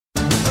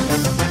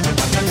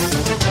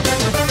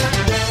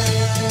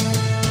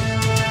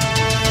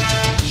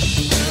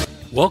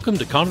Welcome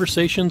to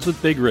Conversations with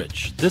Big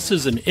Rich. This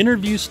is an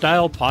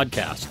interview-style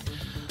podcast.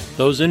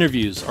 Those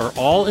interviews are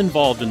all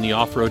involved in the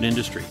off-road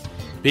industry.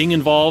 Being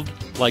involved,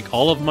 like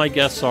all of my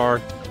guests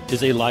are,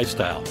 is a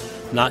lifestyle,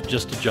 not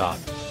just a job.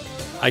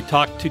 I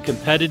talk to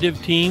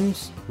competitive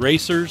teams,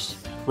 racers,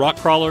 rock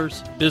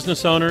crawlers,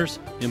 business owners,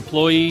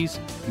 employees,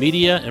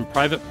 media, and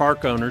private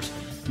park owners,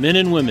 men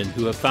and women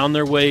who have found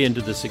their way into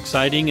this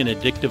exciting and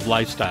addictive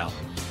lifestyle.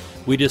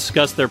 We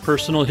discuss their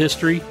personal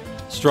history,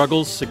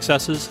 struggles,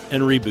 successes,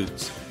 and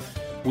reboots.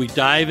 We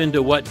dive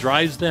into what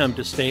drives them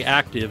to stay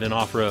active in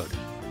off-road.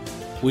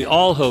 We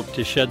all hope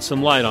to shed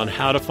some light on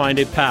how to find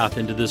a path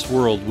into this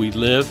world we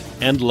live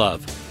and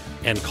love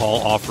and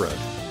call off-road.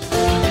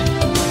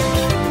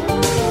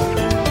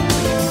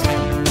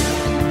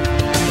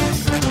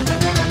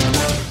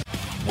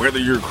 Whether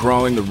you're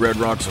crawling the Red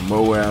Rocks of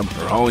Moab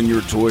or hauling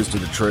your toys to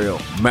the trail,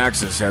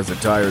 Maxxis has the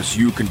tires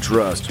you can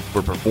trust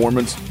for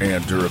performance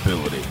and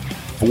durability.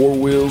 4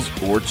 wheels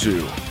or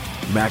 2.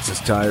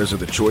 Maxxis tires are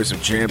the choice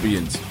of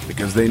champions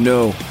because they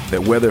know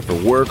that whether for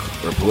work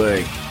or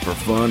play, for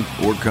fun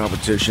or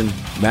competition,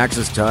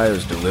 Maxxis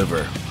tires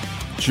deliver.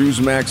 Choose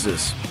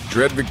Maxxis.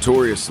 Tread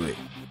victoriously.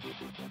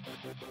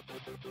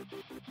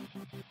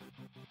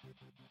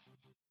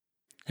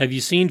 Have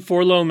you seen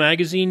 4Low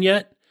Magazine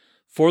yet?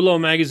 4Low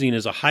Magazine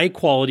is a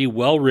high-quality,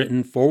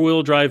 well-written,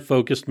 four-wheel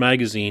drive-focused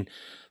magazine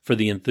for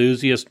the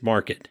enthusiast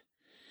market.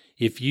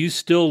 If you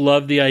still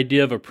love the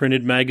idea of a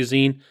printed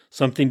magazine,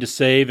 something to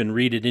save and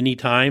read at any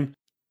time,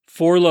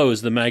 4Low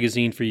is the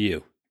magazine for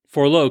you.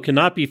 4Low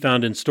cannot be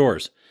found in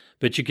stores,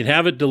 but you can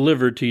have it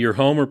delivered to your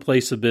home or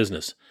place of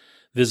business.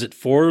 Visit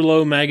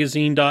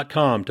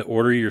 4lowmagazine.com to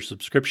order your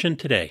subscription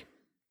today.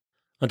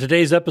 On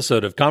today's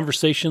episode of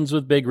Conversations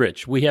with Big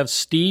Rich, we have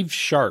Steve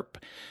Sharp.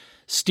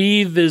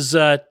 Steve has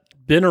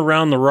been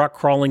around the rock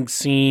crawling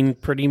scene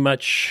pretty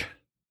much,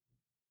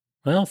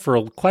 well,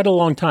 for quite a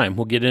long time.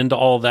 We'll get into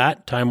all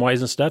that,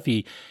 time-wise and stuff.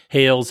 He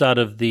hails out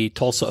of the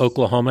Tulsa,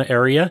 Oklahoma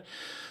area,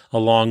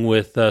 along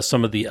with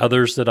some of the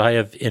others that I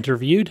have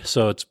interviewed.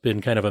 So it's been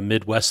kind of a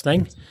Midwest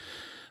thing.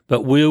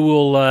 But we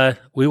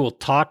will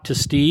talk to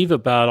Steve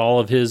about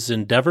all of his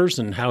endeavors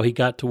and how he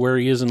got to where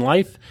he is in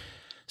life.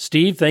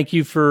 Steve, thank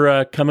you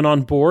for coming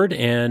on board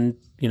and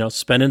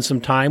spending some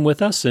time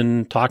with us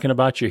and talking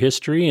about your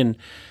history and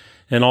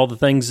all the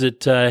things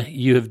that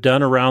you have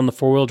done around the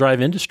four-wheel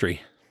drive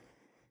industry.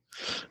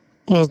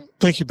 Well,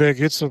 thank you,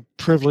 Big. It's a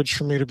privilege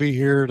for me to be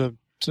here to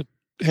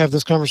have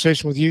this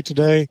conversation with you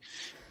today.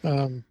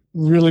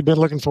 Really been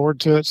looking forward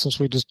to it since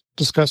we just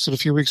discussed it a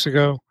few weeks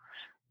ago.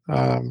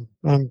 I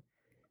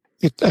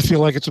feel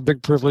like it's a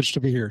big privilege to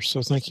be here,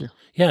 so thank you.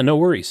 Yeah, no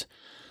worries.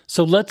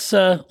 So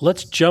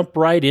let's jump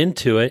right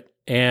into it.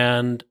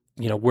 And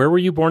where were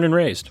you born and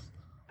raised?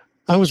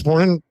 I was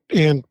born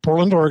in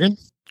Portland, Oregon.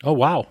 Oh,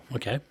 wow.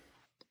 Okay.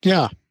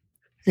 Yeah,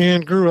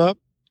 and grew up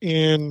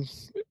in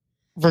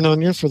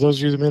Vernonia. For those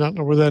of you that may not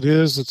know where that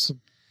is, it's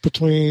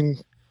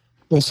between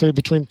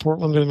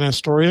Portland and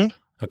Astoria.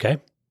 Okay.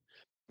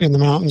 In the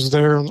mountains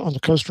there on the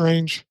Coast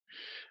Range.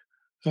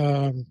 We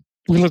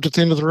lived at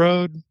the end of the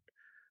road,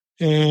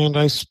 and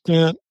I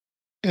spent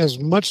as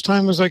much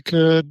time as I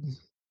could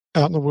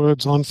out in the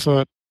woods on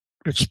foot,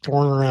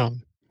 exploring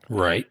around.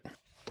 Right.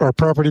 Our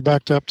property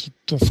backed up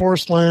to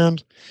forest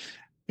land,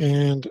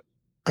 and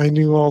I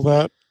knew all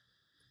that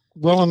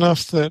well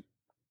enough that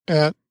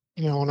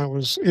when I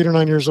was 8 or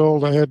 9 years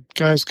old, I had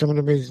guys coming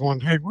to me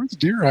going, "Hey, where's the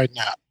deer hiding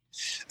at?"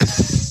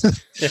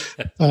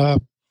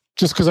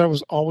 Just because I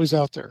was always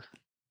out there.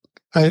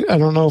 I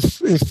don't know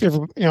if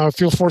I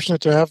feel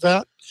fortunate to have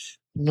that.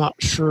 I'm not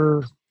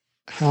sure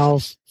how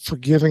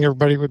forgiving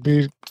everybody would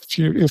be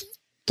if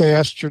they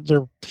asked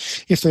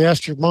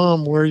your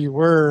mom where you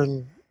were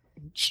and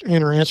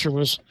her answer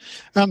was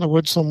out in the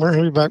woods somewhere.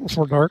 He'll be back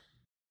before dark.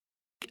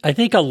 I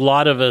think a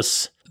lot of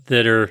us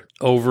that are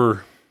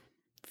over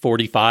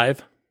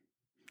 45,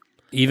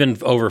 even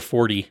over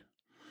 40,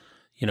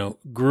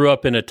 grew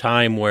up in a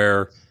time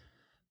where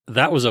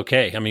that was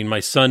okay. I mean, my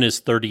son is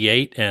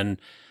 38,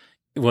 and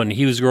when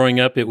he was growing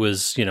up, it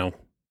was,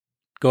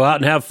 go out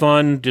and have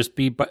fun, just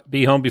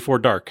be home before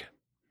dark.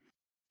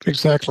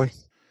 Exactly.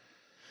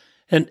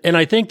 And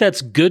I think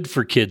that's good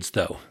for kids,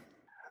 though.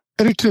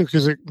 I do too,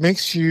 because it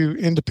makes you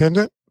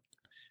independent,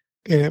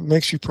 and it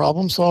makes you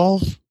problem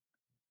solve,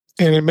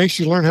 and it makes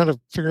you learn how to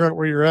figure out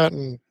where you're at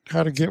and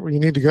how to get where you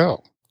need to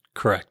go.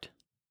 Correct.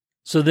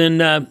 So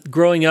then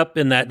growing up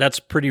in that's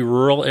pretty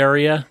rural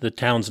area, the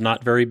town's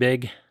not very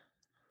big?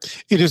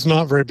 It is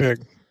not very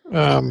big.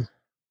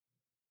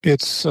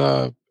 It's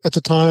at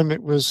the time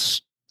it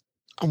was,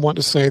 I want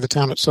to say the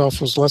town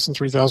itself was less than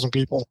 3,000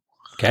 people.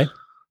 Okay.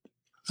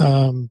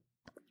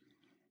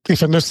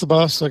 If I missed the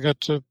bus, I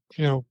got to,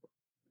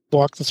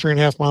 walk the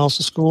 3.5 miles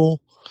to school.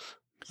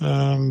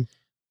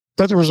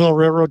 But there was no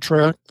railroad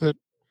track that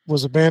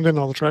was abandoned.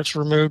 All the tracks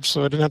were removed,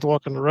 so I didn't have to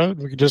walk on the road.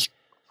 We could just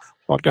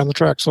walk down the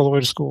tracks all the way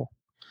to school.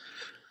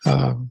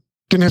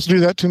 Didn't have to do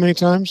that too many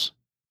times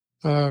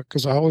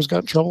because I always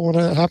got in trouble when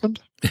that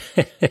happened.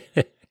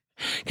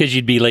 Because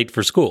you'd be late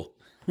for school.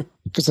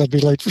 Because I'd be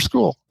late for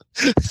school.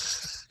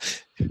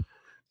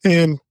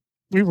 And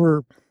we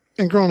were,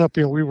 and growing up,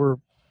 we were,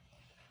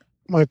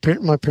 my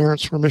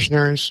parents were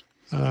missionaries.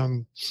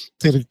 They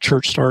did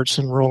church starts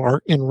in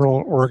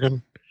rural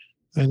Oregon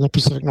and the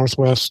Pacific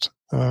Northwest.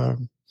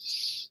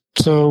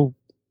 So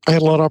I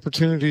had a lot of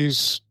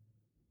opportunities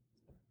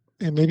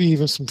and maybe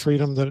even some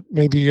freedom that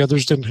maybe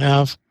others didn't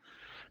have.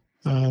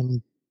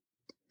 And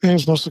it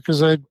was mostly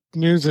because I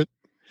knew that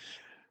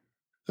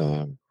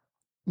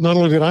not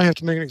only did I have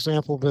to make an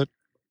example, but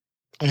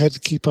I had to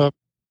keep up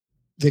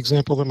the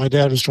example that my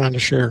dad was trying to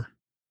share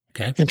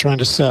and trying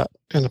to set,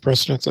 and the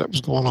precedent that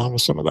was going on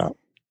with some of that.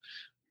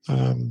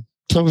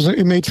 So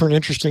it made for an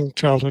interesting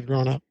childhood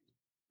growing up.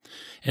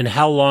 And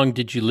how long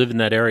did you live in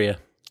that area?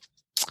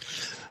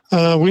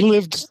 We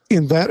lived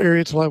in that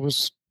area till I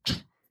was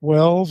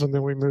 12, and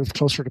then we moved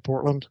closer to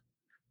Portland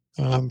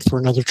for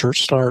another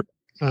church start.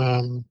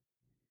 And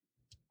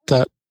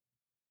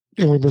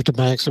we moved to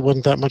Banks. It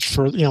wasn't that much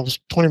further. It was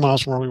 20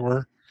 miles from where we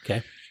were.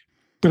 Okay.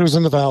 But it was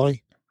in the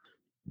valley.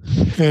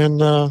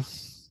 And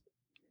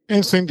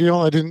same deal.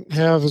 I didn't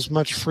have as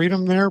much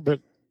freedom there, but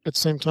at the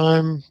same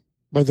time,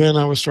 by then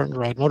I was starting to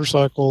ride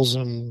motorcycles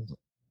and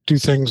do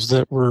things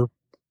that were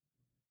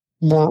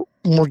more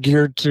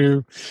geared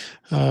to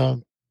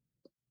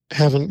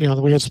having,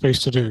 that we had space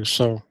to do.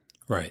 So,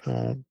 right.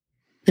 And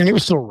it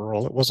was still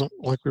rural. It wasn't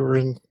like we were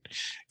in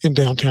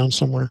downtown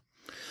somewhere.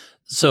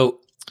 So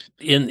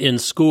in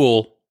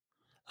school,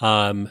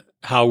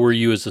 how were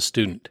you as a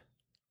student?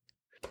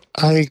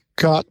 I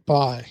got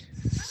by.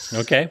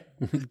 Okay.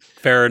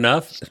 Fair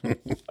enough.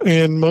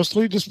 And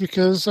mostly just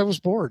because I was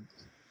bored.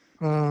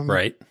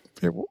 Right.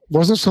 It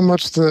wasn't so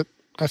much that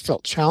I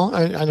felt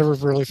challenged. I never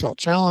really felt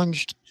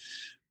challenged.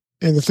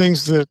 And the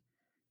things that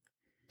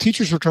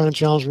teachers were trying to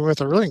challenge me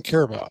with, I really didn't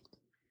care about.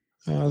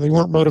 They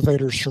weren't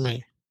motivators for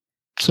me.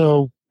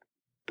 So,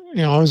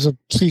 I was a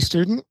C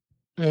student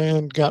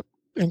and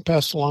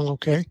passed along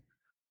okay.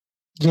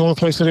 The only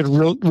place I did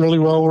really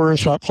well were in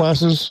shop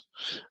classes.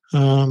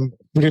 We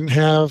didn't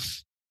have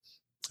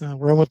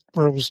when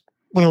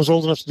I was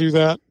old enough to do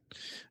that.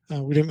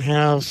 We didn't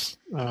have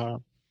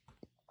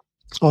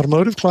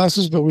automotive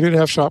classes, but we did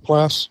have shop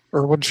class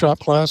or wood shop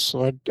class.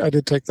 So I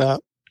did take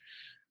that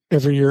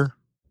every year.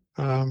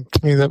 To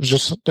me, that was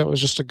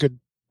just a good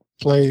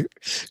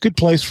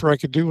place where I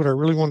could do what I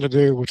really wanted to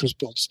do, which was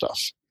build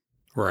stuff.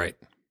 Right.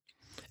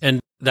 And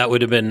that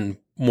would have been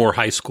more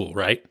high school,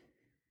 right?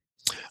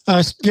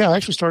 Yeah, I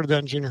actually started that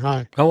in junior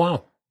high. Oh,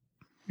 wow.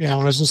 Yeah,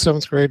 when I was in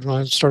 7th grade, when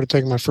I started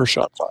taking my first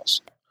shop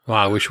class.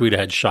 Wow, I wish we'd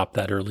had shop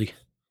that early.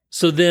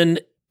 So then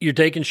you're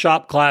taking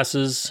shop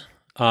classes.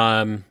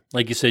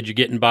 Like you said, you're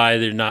getting by.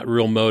 They're not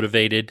real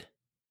motivated.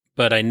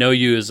 But I know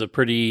you as a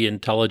pretty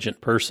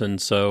intelligent person.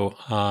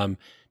 So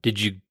did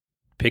you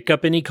pick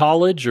up any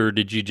college, or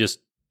did you just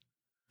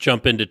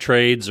jump into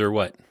trades, or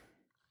what?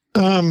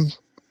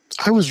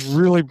 I was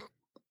really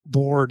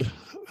bored.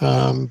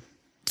 In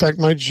fact,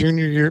 my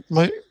junior year,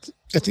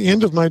 at the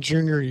end of my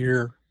junior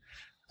year,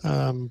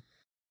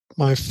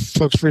 my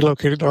folks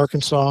relocated to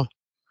Arkansas,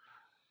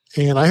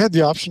 and I had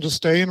the option to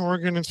stay in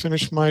Oregon and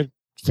finish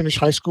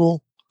high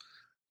school.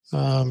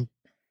 But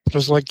I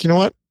was like, you know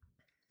what?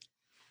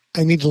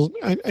 I need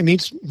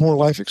more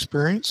life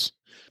experience,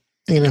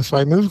 and if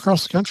I move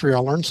across the country,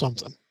 I'll learn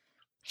something.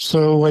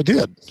 So I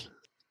did.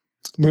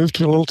 Moved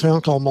to a little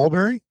town called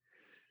Mulberry.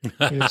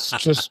 It's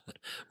just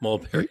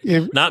Mulberry,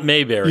 not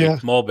Mayberry. Yeah,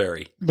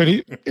 Mulberry. But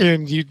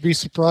and you'd be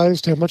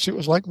surprised how much it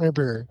was like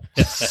Mayberry.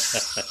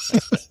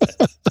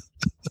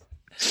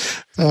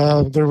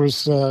 There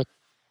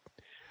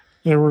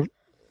were,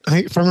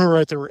 if I remember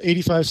right, there were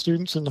 85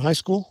 students in the high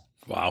school.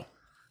 Wow.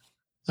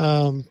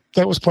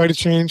 That was quite a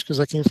change because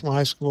I came from a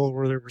high school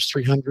where there was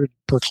 300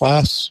 per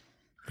class.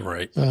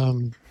 Right.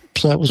 So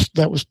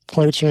that was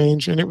quite a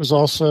change, and it was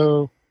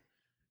also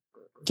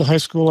the high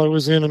school I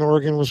was in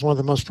Oregon was one of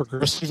the most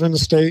progressive in the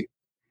state,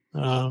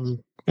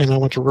 and I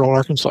went to rural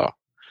Arkansas.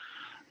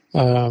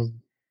 I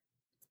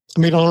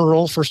made honor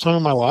roll first time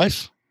in my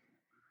life.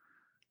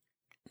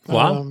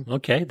 Wow.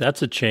 Okay,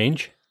 that's a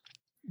change.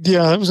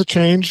 Yeah, that was a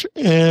change,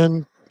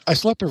 and I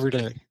slept every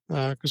day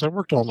because I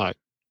worked all night.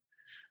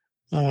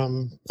 I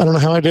don't know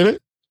how I did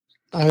it.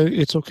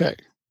 It's okay.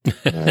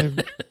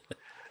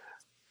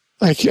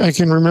 I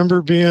can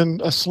remember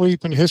being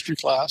asleep in history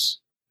class,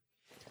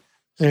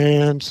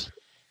 and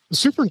the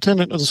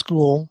superintendent of the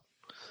school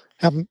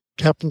happened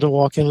to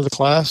walk into the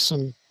class,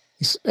 and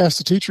he asked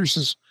the teacher, he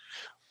says,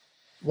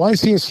 "Why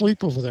is he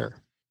asleep over there?"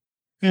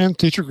 And the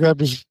teacher grabbed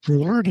his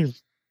ruler and he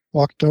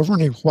walked over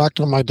and he whacked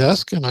on my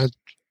desk, and I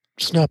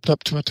snapped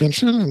up to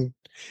attention, and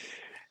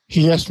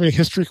he asked me a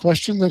history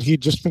question that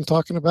he'd just been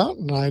talking about,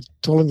 and I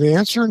told him the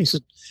answer, and he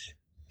said,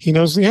 "He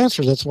knows the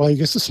answer. That's why he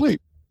gets to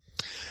sleep."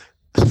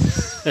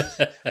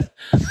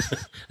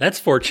 That's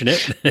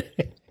fortunate.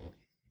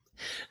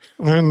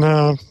 And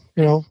I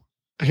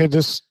had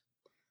this,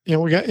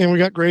 we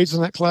got grades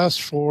in that class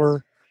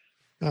for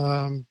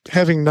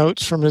having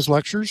notes from his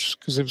lectures,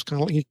 because it was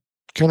he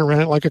kind of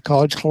ran it like a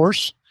college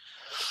course.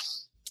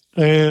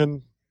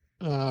 And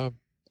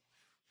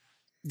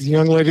the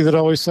young lady that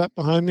always sat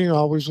behind me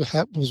always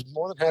was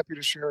more than happy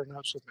to share her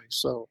notes with me.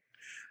 So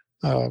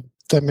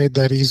that made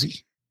that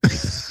easy.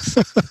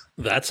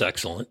 That's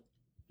excellent.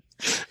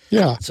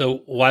 Yeah.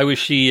 So why was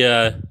she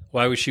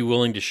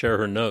willing to share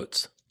her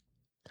notes?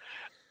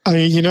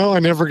 I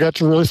never got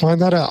to really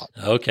find that out.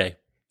 Okay.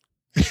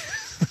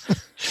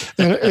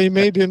 And it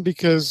may have been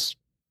because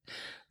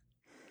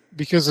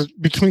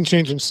between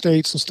changing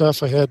states and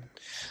stuff, I had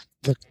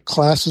the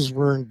classes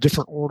were in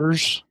different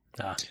orders.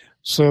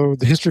 So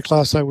the history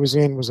class I was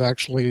in was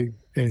actually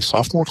a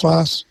sophomore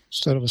class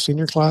instead of a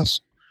senior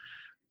class.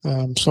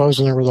 So I was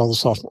in there with all the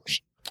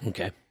sophomores.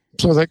 Okay.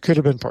 So that could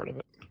have been part of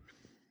it.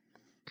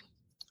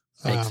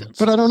 Makes sense.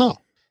 But I don't know.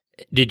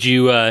 Did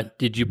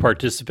you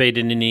participate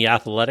in any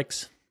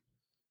athletics?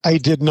 I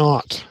did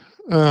not.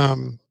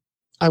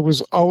 I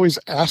was always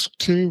asked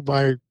to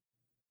by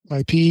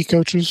my PE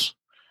coaches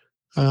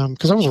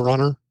because I was a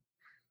runner.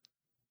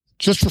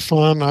 Just for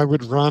fun, I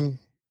would run.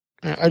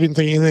 I didn't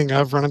think anything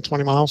of running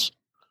 20 miles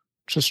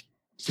just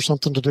for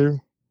something to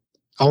do.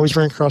 I always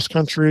ran cross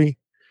country.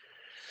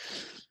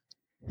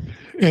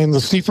 And the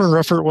steeper and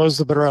rougher it was,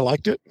 the better I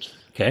liked it.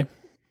 Okay.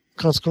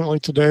 Consequently,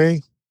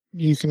 today,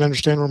 you can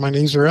understand where my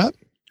knees are at.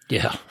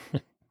 Yeah.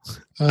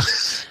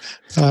 There's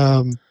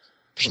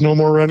no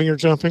more running or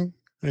jumping.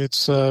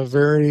 It's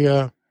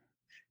everything's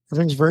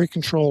very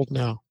controlled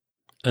now.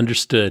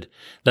 Understood.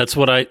 That's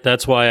why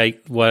I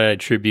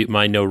attribute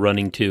my no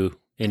running to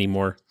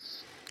anymore,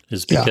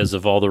 is because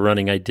of all the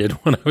running I did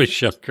when I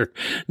was younger.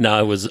 Now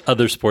it was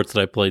other sports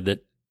that I played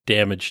that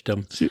damaged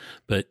them,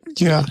 but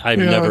I've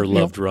never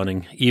loved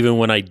running, even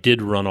when I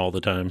did run all the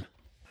time.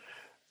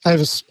 I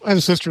have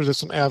a sister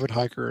that's an avid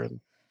hiker, and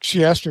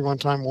she asked me one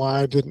time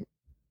why I didn't.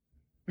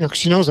 Because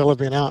she knows I love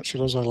being out. She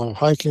knows I love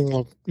hiking,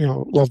 love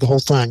the whole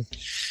thing.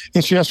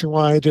 And she asked me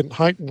why I didn't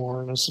hike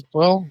more. And I said,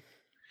 well,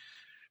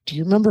 do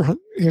you remember,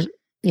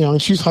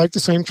 and she's hiked the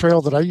same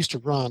trail that I used to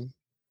run.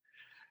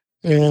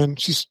 And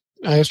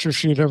I asked her if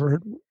she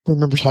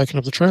remembers hiking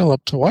up the trail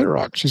up to White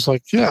Rock. She's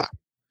like, yeah.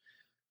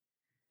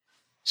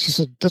 She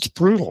said, that's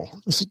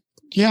brutal. I said,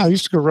 yeah, I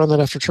used to go run that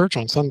after church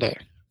on Sunday,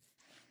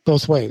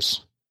 both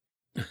ways.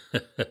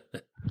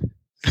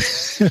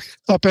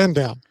 Up and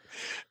down.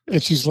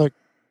 And she's like,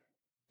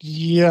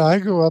 yeah, I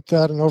go up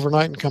that and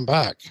overnight and come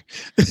back.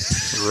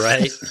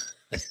 Right.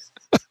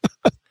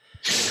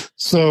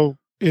 So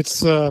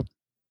it's a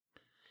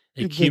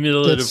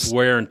cumulative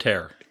wear and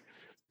tear.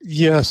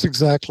 Yes,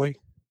 exactly.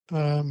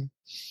 And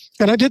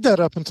I did that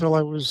up until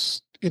I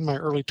was in my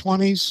early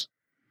 20s.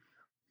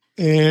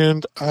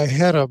 And I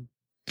had a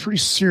pretty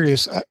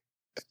serious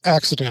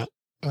accident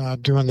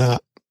doing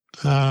that.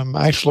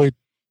 I actually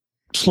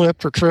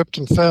slipped or tripped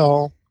and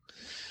fell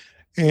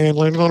and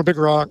landed on a big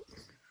rock.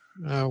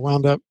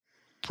 Wound up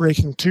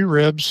breaking 2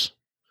 ribs.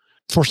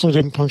 Fortunately,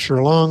 didn't puncture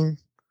a lung,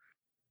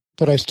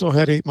 but I still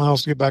had 8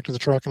 miles to get back to the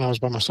truck, and I was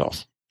by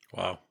myself.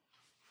 Wow.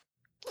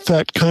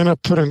 That kind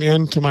of put an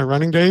end to my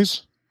running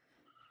days,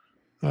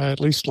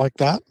 at least like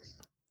that.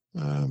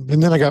 And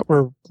then I got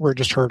where it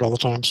just hurt all the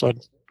time, so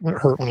it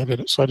hurt when I did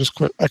it. So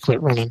I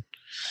quit running.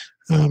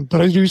 But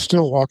I do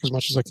still walk as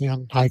much as I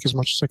can, hike as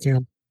much as I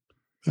can.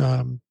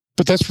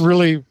 But that's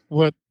really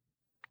what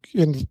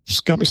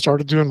got me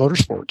started doing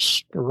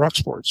motorsports or rock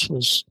sports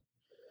was,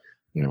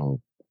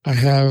 I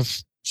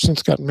have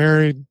since gotten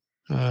married.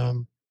 My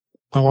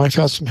wife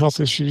has some health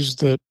issues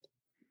that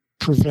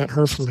prevent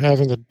her from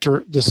having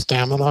the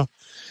stamina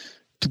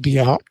to be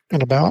out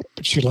and about,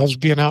 but she loves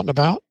being out and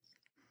about.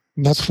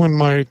 And that's when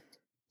my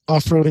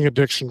off-roading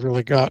addiction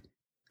really got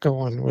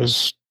going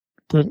was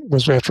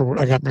after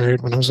I got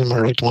married when I was in my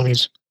early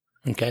 20s.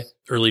 Okay.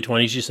 Early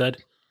 20s, you said?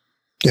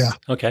 Yeah.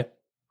 Okay.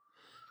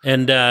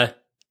 And,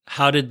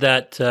 how did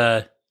that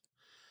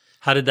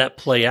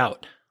play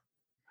out?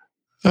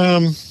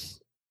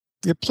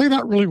 It played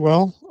out really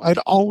well. I'd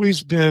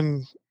always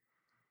been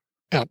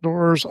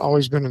outdoors,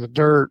 always been in the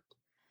dirt,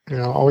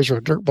 always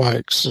rode dirt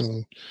bikes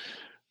and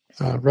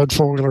rode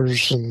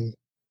four-wheelers and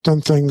done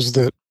things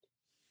that,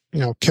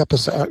 kept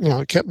us out,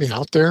 it kept me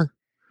out there.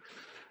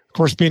 Of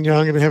course, being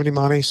young, I didn't have any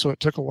money, so it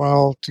took a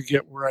while to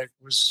get where I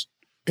was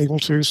able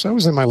to. So I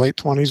was in my late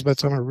 20s by the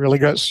time I really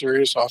got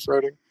serious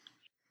off-roading.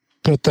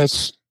 But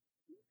that's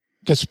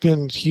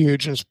been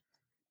huge. And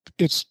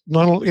it's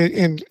not only,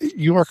 and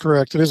you are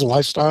correct, it is a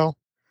lifestyle.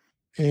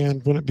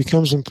 And when it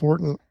becomes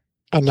important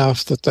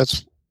enough that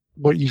that's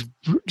what you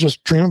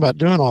just dream about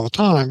doing all the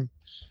time,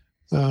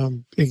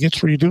 it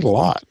gets where you do it a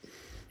lot.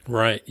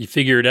 Right. You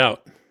figure it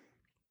out.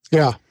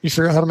 Yeah. You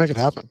figure out how to make it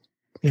happen.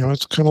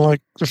 It's kind of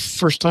like the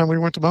first time we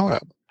went to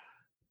Moab.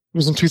 It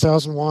was in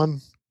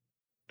 2001,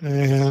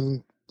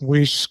 and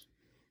we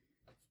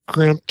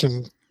scrimped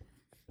and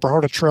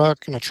borrowed a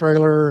truck and a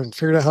trailer and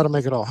figured out how to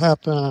make it all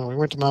happen. And we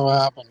went to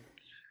Moab, and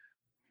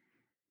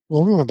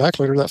we went back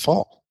later that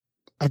fall.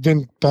 I've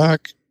been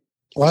back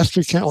last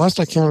I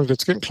counted,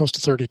 it's getting close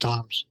to 30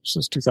 times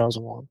since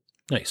 2001.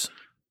 Nice.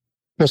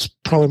 That's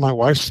probably my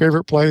wife's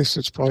favorite place.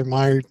 It's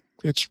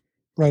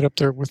right up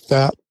there with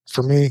that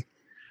for me.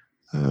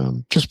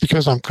 Just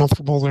because I'm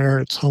comfortable there.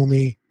 It's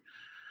homey.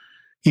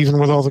 even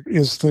with all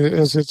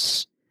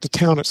the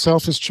town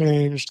itself has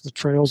changed, the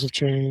trails have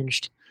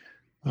changed.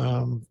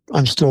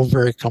 I'm still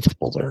very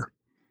comfortable there.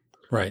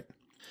 Right.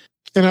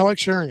 And I like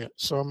sharing it.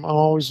 So I'm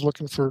always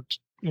looking for,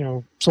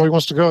 somebody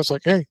wants to go. It's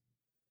like, hey,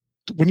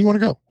 when do you want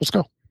to go? Let's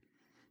go.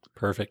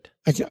 Perfect.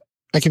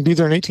 I can be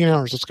there in 18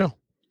 hours. Let's go.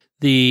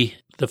 The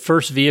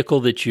first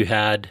vehicle that you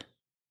had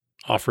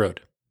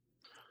off-road?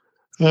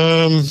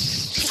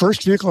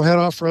 First vehicle I had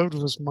off-road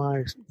was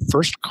my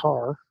first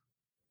car.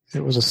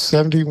 It was a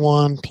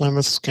 71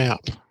 Plymouth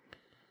Scamp.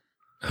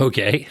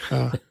 Okay.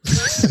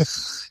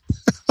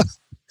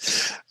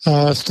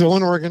 Still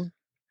in Oregon.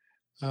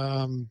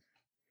 I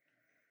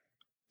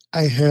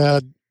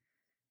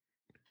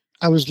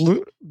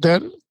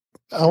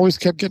always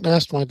kept getting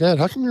asked by my dad,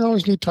 how come you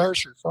always need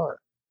tires for your car?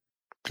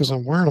 Because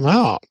I'm wearing them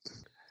out.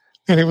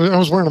 And I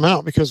was wearing them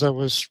out because I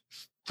was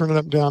running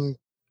up and down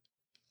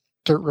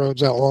dirt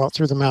roads out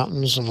through the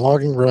mountains and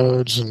logging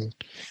roads and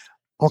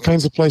all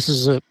kinds of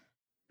places that,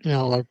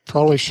 I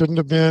probably shouldn't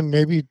have been,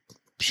 maybe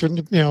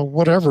shouldn't have,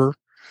 whatever.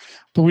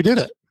 But we did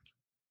it.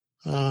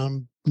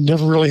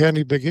 Never really had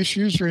any big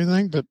issues or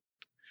anything, but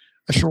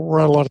I sure wore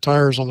out a lot of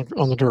tires on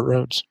the dirt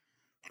roads.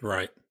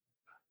 Right.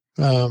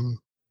 Of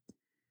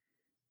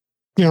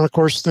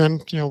course, then,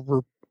 I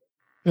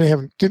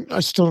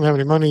still didn't have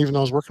any money, even though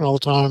I was working all the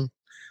time.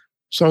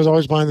 So I was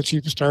always buying the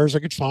cheapest tires I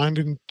could find,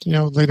 and,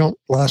 they don't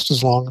last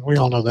as long. We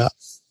all know that.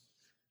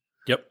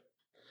 Yep.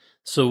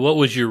 So what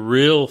was your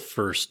real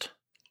first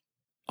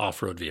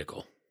off-road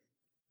vehicle?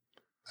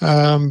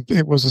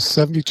 It was a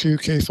 72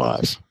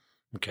 K5.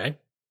 Okay.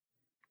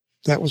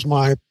 That was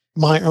my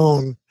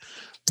own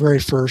very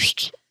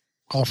first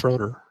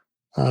off-roader.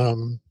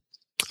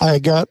 I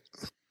got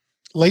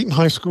late in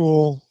high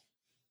school,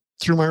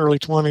 through my early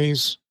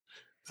 20s.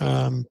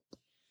 I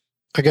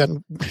got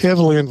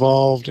heavily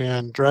involved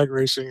in drag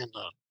racing and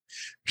the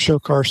show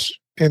car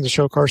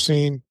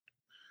scene.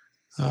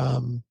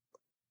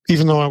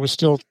 Even though I was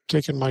still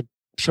taking my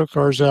show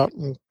cars out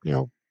and,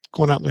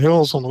 going out in the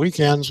hills on the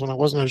weekends when I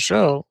wasn't at a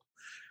show.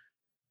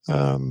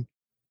 I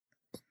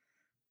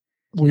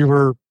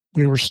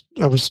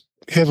was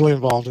heavily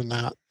involved in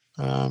that.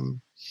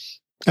 And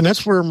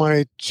that's where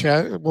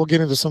we'll get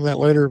into some of that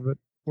later, but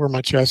where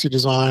my chassis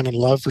design and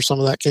love for some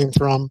of that came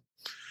from.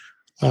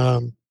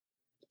 I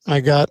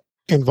got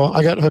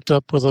hooked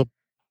up with a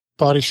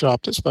body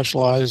shop that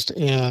specialized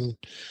in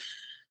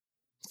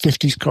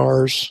 50s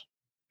cars,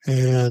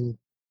 and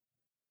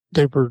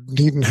they were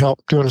needing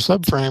help doing a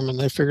subframe, and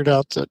they figured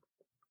out that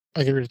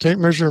I could read a tape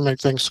measure, make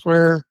things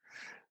square,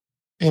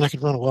 and I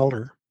could run a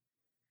welder.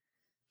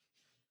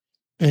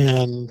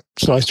 And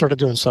so I started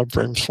doing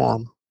subframes for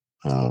them.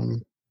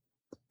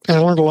 And I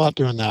learned a lot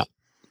doing that.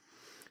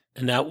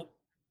 And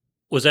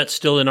was that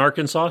still in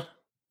Arkansas?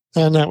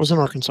 And that was in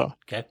Arkansas.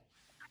 Okay.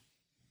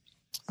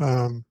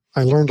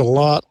 I learned a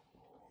lot.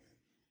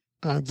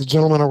 The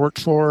gentleman I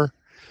worked for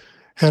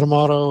had a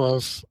motto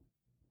of,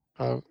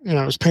 it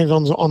was painted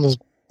on the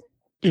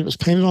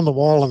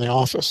wall in the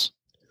office.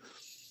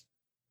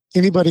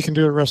 Anybody can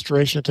do a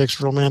restoration. It takes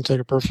a real man to take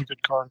a perfectly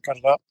good car and cut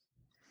it up.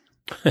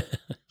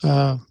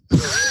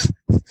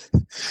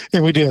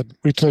 And we did.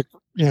 We took,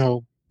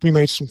 we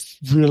made some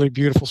really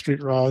beautiful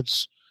street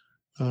rods.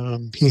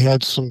 He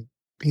had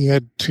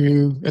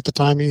two at the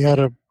time. He had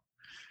a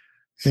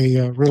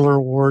Riddler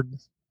Award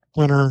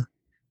winner.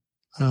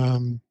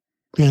 And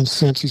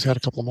since he's had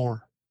a couple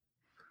more.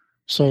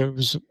 So it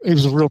was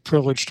a real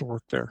privilege to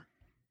work there.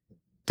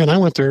 And I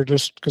went there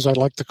just because I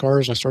liked the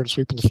cars. I started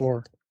sweeping the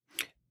floor.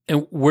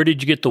 And where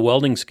did you get the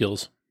welding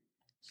skills?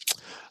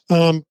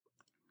 I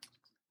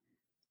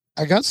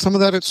got some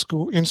of that in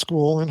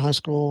high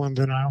school. And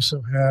then I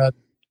also had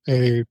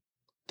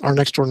our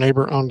next door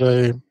neighbor owned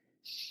a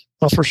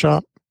muffler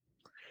shop.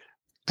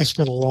 I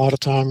spent a lot of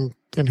time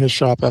in his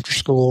shop after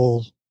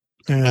school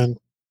and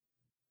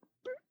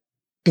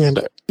in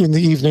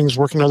the evenings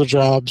working other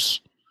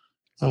jobs,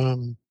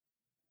 welding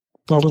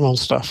on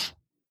stuff.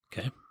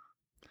 Okay.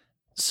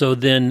 So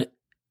then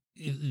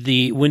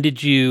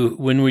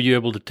when were you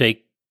able to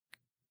take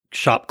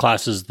shop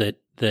classes that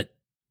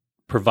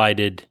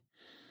provided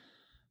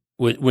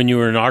when you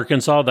were in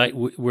Arkansas,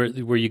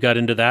 where you got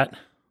into that?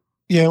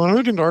 Yeah, when I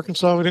moved into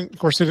Arkansas, they didn't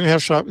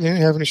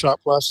have any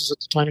shop classes at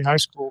the tiny high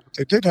school, but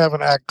they did have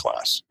an ag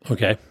class.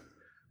 Okay.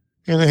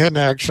 And they had an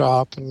ag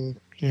shop, and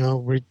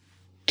we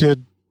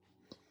did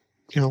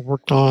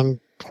worked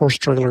on horse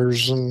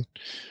trailers and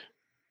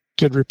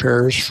did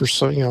repairs for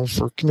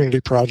for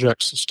community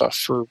projects and stuff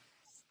for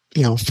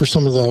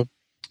some of the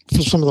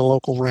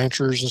local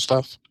ranchers and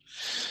stuff.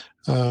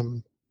 I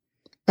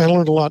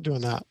learned a lot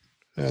doing that.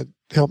 It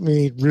helped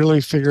me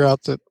really figure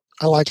out that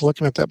I like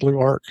looking at that blue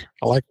arc.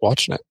 I like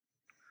watching it.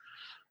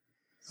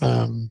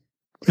 And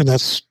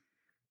that's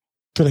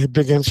been a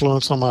big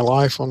influence on my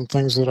life on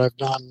things that I've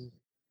done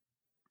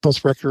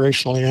both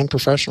recreationally and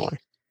professionally.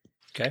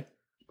 Okay.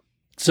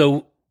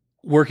 So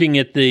working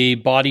at the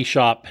body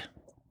shop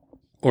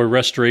or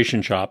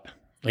restoration shop,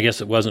 I guess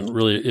it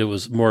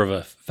was more of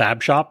a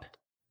fab shop,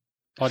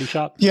 body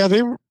shop? Yeah,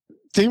 they were,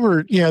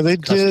 yeah, they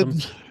Custom.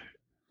 did.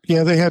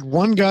 Yeah, they had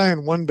one guy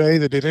in one bay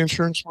that did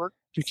insurance work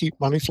to keep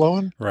money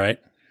flowing. Right.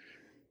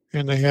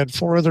 And they had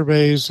 4 other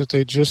bays that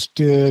they just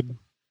did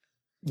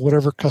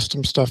whatever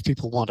custom stuff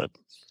people wanted.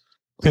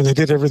 And they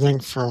did everything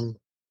from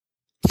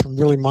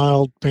really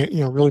mild,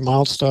 really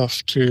mild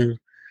stuff to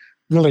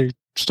really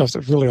stuff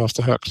that's really off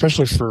the hook,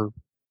 especially for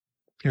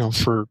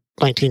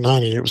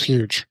 1990, it was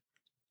huge.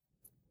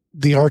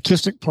 The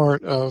artistic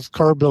part of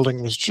car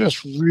building was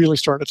just really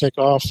starting to take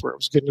off, where it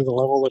was getting to the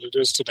level that it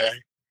is today.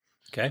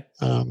 Okay.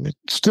 It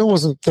still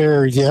wasn't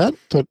there yet,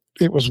 but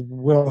it was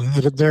well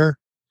headed there.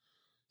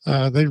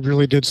 They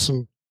really did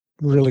some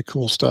really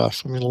cool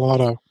stuff. I mean,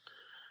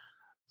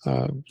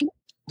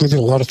 they did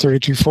a lot of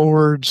 32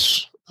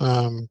 Fords,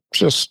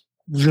 just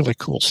really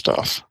cool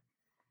stuff.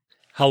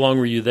 How long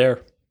were you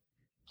there?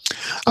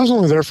 I was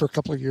only there for a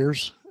couple of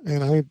years,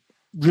 and I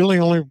really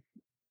only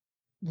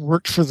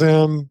worked for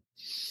them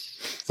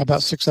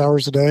about 6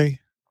 hours a day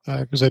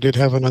because I did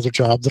have another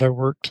job that I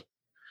worked.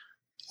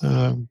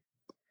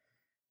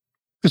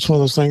 It's one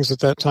of those things at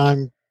that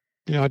time,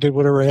 I did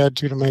whatever I had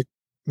to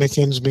make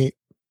ends meet.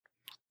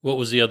 What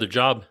was the other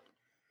job?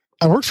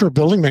 I worked for a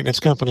building maintenance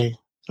company.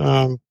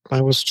 I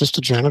was just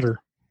a janitor.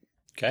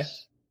 Okay.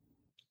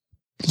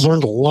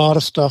 Learned a lot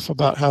of stuff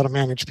about how to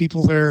manage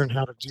people there and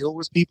how to deal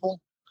with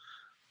people.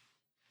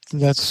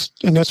 That's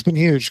been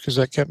huge because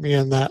that kept me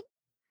in that,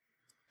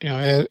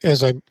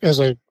 as I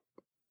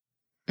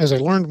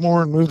learned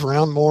more and moved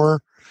around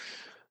more,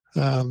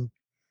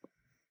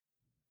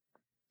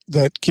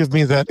 that give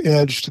me that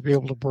edge to be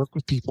able to work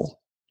with people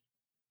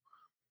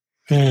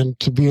and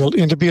to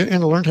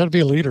learn how to be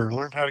a leader,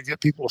 learn how to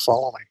get people to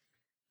follow me.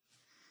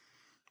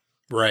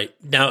 Right.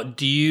 Now,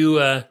 do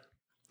you, I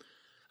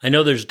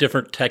know there's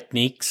different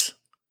techniques.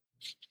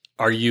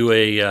 Are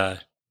you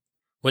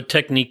what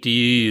technique do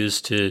you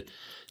use to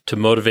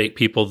motivate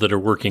people that are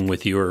working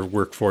with you or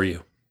work for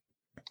you?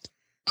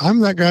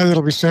 I'm that guy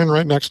that'll be standing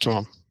right next to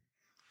them.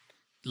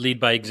 Lead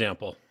by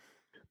example.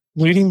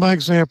 Leading by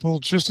example,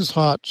 just as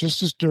hot,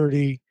 just as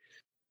dirty.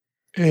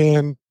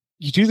 And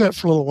you do that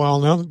for a little while.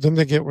 Now, then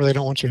they get where they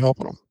don't want you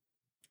helping them.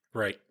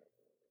 Right.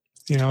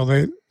 They know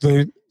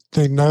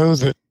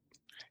that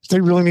if they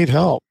really need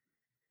help,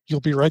 you'll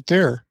be right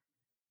there.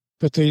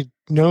 But they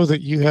know that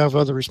you have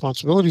other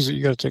responsibilities that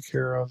you got to take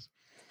care of.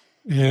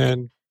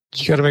 And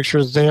you got to make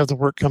sure that they have the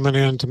work coming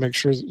in to make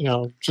sure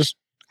that, just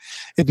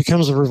it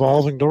becomes a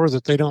revolving door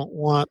that they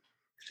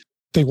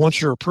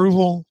want your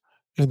approval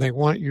and they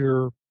want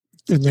to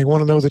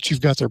know that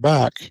you've got their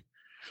back,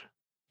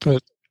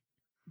 but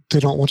they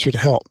don't want you to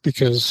help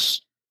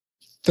because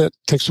that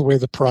takes away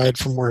the pride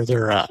from where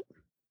they're at.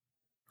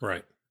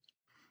 Right.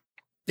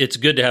 It's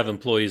good to have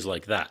employees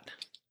like that.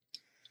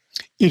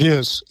 It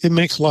is. It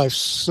makes life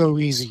so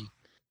easy.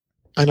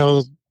 I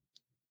know.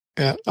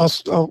 I'm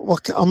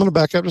going to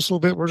back up just a little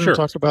bit. We're going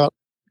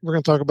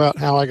to talk about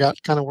how I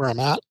got kind of where I'm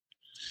at.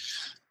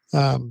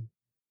 I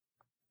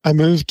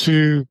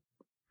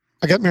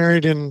got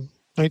married in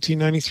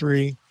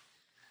 1993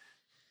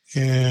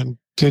 and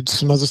did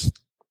some other,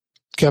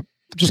 kept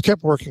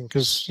working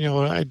because,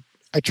 I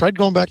tried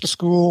going back to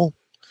school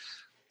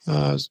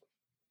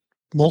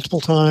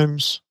multiple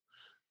times,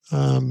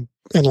 and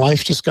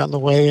life just got in the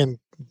way and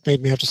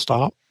made me have to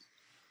stop.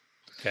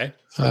 Okay.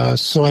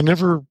 So I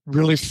never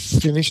really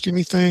finished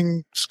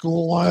anything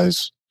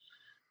school-wise,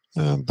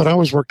 but I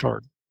always worked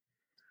hard.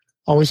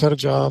 Always had a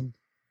job,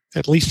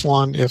 at least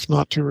one, if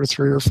not 2 or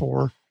 3 or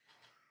 4.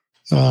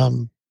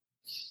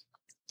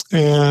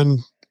 And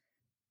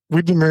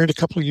we'd been married a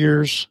couple of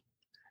years,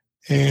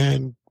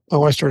 and my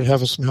wife started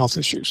having some health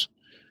issues.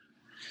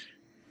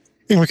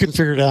 And we couldn't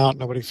figure it out.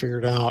 Nobody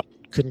figured it out.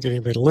 Couldn't get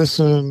anybody to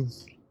listen.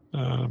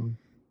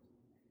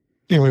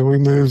 Anyway, we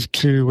moved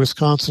to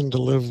Wisconsin to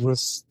live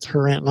with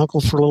her aunt and uncle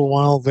for a little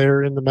while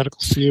there in the medical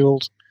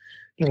field.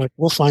 They're like,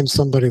 we'll find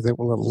somebody that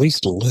will at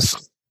least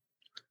listen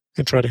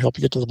and try to help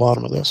you get to the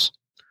bottom of this.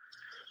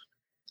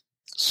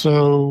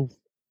 So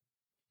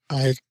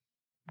I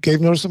gave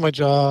notice of my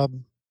job,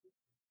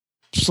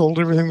 sold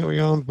everything that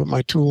we owned but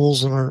my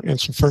tools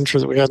and some furniture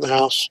that we had in the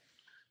house.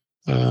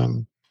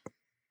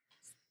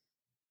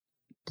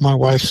 My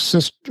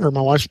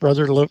wife's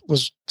brother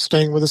was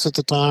staying with us at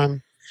the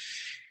time.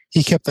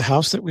 He kept the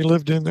house that we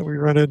lived in, that we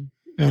rented,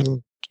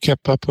 and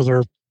kept up with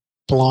our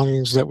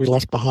belongings that we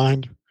left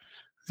behind.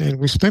 And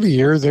we spent a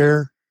year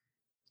there.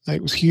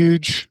 It was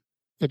huge.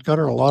 It got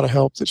her a lot of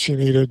help that she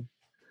needed,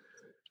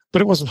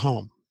 but it wasn't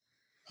home.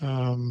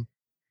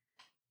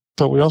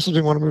 But we also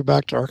didn't want to move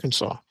back to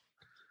Arkansas.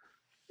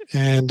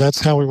 And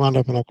that's how we wound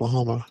up in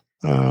Oklahoma.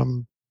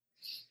 When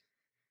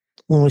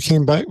we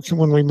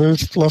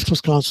left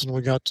Wisconsin,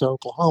 we got to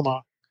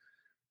Oklahoma.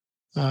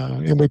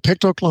 And we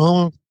picked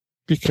Oklahoma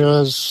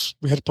because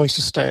we had a place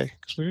to stay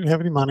because we didn't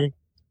have any money.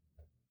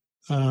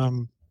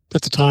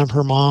 At the time,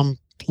 her mom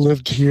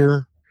lived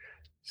here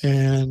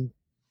and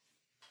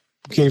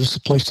gave us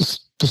a place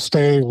to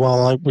stay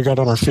while we got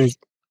on our feet.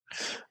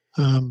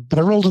 But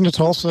I rolled into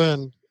Tulsa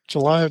in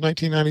July of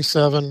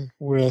 1997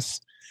 with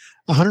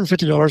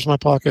 $150 in my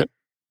pocket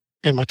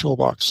and my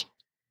toolbox.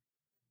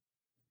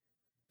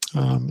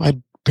 I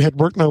had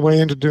worked my way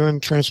into doing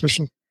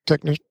transmission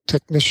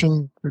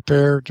technician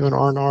repair, doing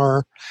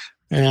R&R,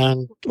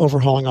 and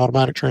overhauling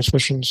automatic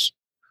transmissions.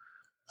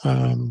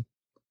 And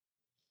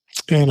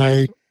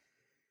I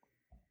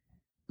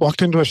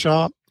walked into a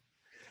shop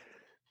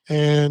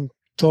and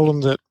told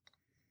them that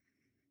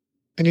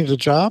I needed a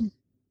job,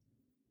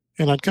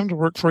 and I'd come to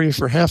work for you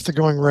for half the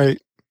going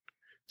rate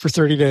for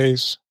 30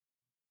 days.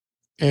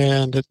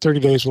 And at 30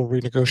 days, we'll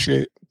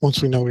renegotiate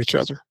once we know each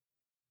other.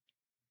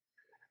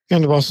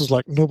 And the boss was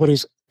like,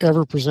 nobody's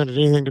ever presented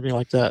anything to me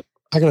like that.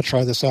 I got to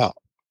try this out.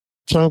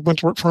 So I went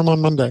to work for him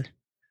on Monday.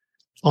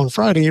 On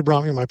Friday, he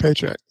brought me my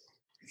paycheck.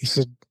 He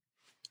said,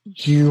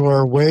 you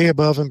are way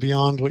above and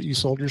beyond what you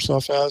sold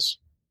yourself as.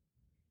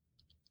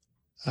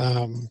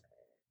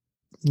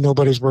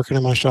 Nobody's working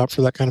in my shop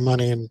for that kind of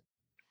money. And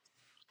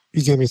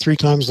he gave me 3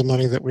 times the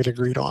money that we'd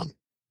agreed on.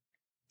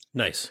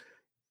 Nice.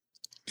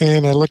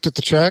 And I looked at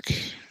the check,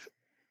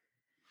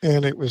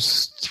 and it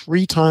was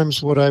 3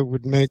 times what I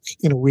would make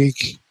in a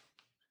week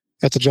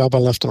at the job I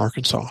left in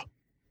Arkansas.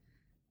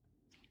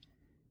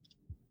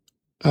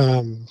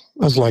 I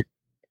was like,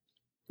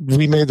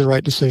 we made the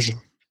right decision.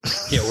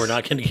 Yeah, we're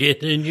not going to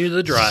get into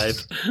the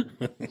drive.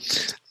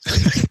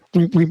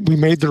 we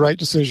made the right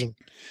decision.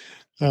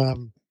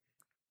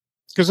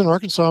 Because in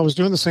Arkansas, I was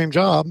doing the same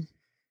job,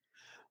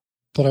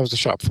 but I was the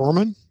shop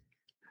foreman.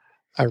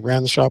 I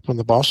ran the shop when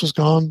the boss was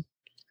gone.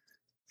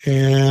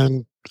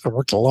 And I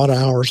worked a lot of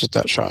hours at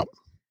that shop.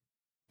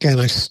 And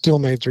I still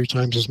made 3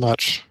 times as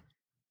much.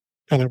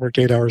 And I worked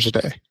 8 hours a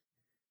day.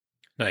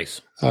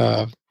 Nice.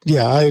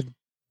 Yeah,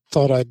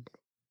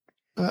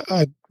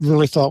 I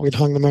really thought we'd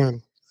hung the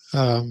moon.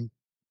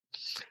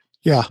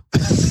 Yeah.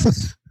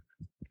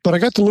 But I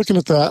got to looking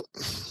at that.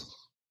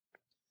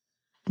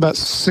 About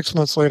 6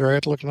 months later, I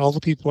had to look at all the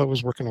people I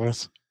was working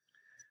with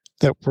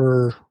that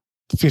were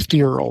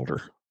 50 or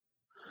older.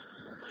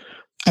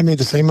 I made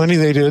the same money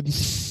they did,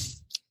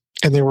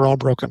 and they were all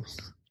broken.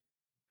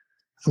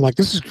 I'm like,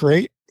 this is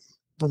great.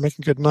 We're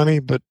making good money,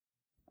 but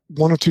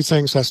one of 2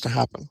 things has to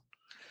happen.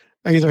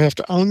 I either have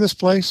to own this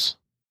place,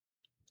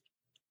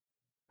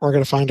 or I got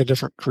to find a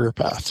different career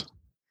path.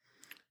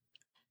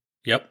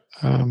 Yep.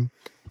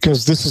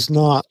 Because this is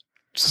not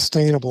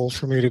sustainable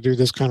for me to do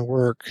this kind of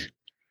work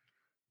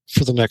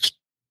for the next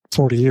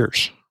 40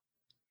 years.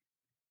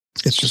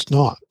 It's just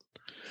not.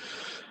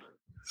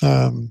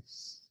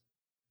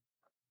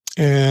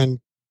 And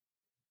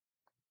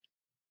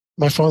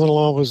my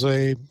father-in-law was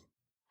a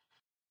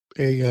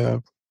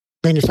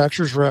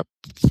manufacturer's rep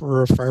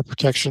for a fire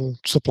protection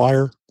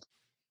supplier.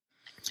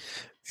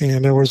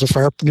 And there was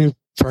a new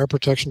fire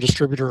protection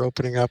distributor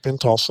opening up in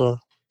Tulsa,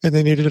 and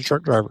they needed a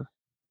truck driver.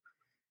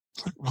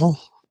 Like,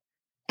 well,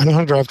 I know how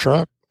to drive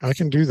truck. I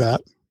can do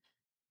that.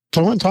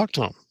 So I went and talked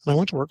to him, and I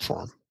went to work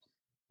for him.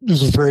 It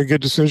was a very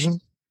good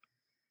decision.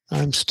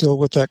 I'm still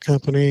with that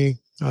company.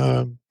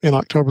 In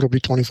October, it'll be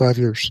 25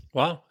 years.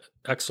 Wow.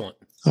 Excellent.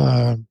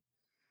 I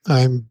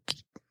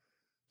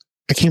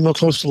came real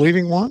close to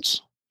leaving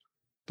once,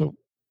 but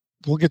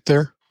we'll get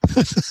there.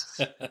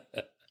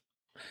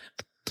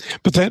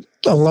 But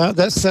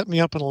that set me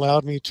up and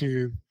allowed me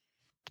to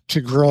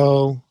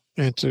grow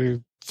and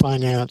to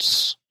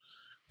finance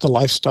the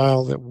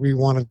lifestyle that we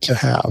wanted to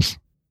have.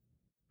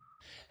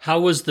 How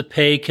was the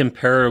pay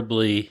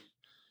comparably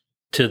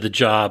to the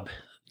job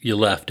you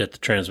left at the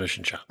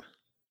transmission shop?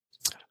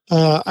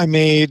 I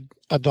made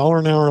 $1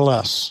 an hour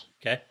less.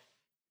 Okay.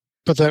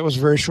 But that was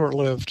very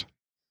short-lived.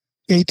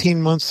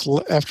 18 months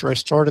after I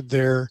started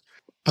there,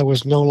 I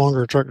was no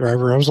longer a truck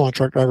driver. I was only a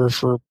truck driver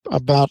for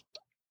about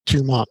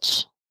 2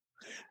 months.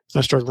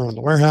 I started running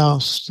the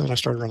warehouse, then I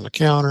started running the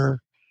counter,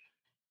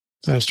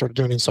 then I started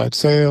doing inside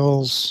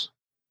sales,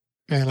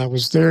 and I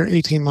was there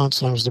 18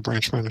 months, and I was the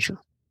branch manager.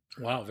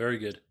 Wow, very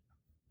good.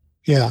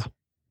 Yeah.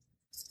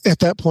 At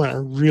that point, I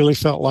really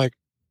felt like,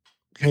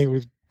 hey,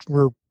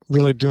 we're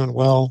really doing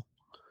well.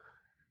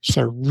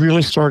 So I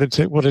really started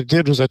to, what I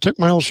did was I took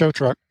my old show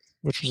truck,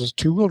 which was a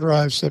 2-wheel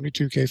drive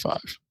 72 K5.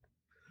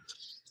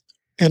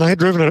 And I had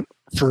driven it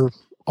for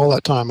all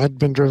that time. I'd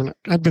been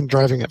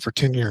driving it for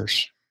 10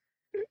 years.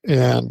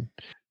 And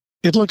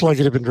it looked like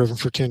it had been driven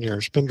for 10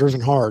 years, been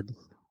driven hard.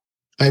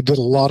 I did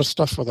a lot of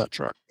stuff with that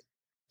truck.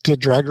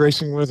 Did drag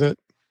racing with it.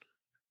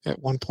 At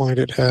one point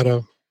it had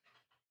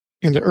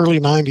in the early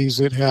 90s,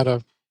 it had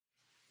a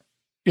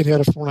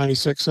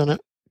 496 in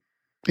it.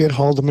 It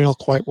hauled the mail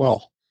quite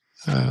well.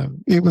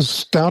 It was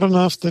stout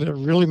enough that it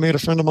really made a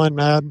friend of mine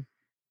mad.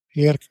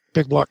 He had a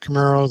big block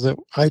Camaro that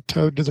I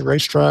towed to the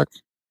racetrack,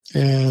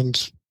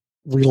 and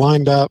we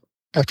lined up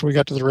after we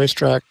got to the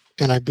racetrack,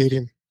 and I beat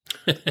him.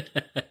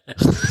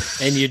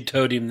 And you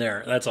towed him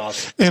there. That's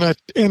awesome.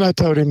 And I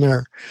towed him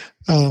there.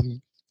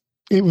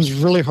 It was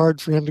really hard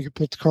for him to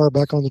put the car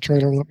back on the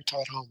trailer and let me tow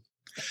it home.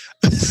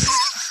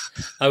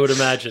 I would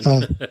imagine.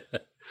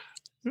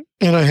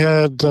 And I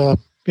had, I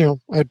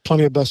had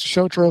plenty of best of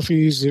show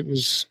trophies. It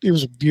was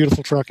a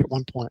beautiful truck at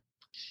one point.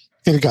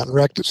 It had gotten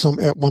wrecked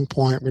at one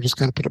point. We just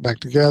kind of put it back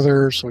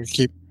together so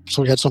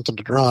we had something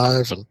to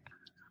drive.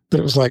 But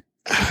it was like,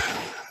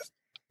 I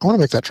want to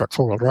make that truck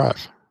 4-wheel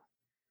drive.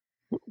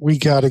 we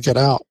got to get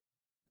out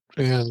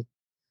and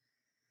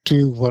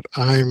do what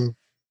I'm,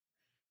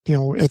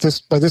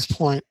 by this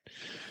point,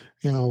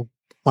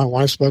 my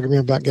wife's bugging me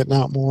about getting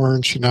out more,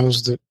 and she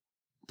knows that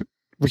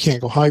we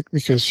can't go hike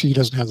because she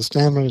doesn't have the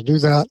stamina to do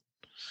that.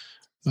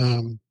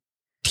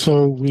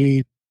 So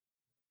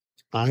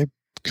I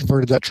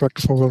converted that truck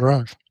to 4-wheel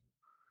drive,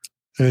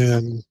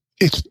 and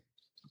it's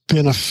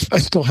been I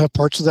still have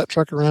parts of that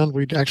truck around.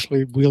 We'd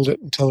actually wheeled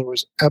it until it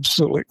was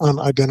absolutely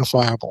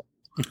unidentifiable.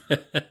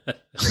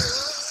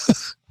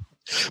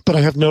 But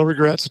I have no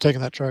regrets of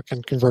taking that truck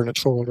and converting it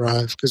to 4-wheel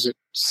drive because it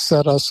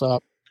set us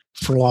up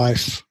for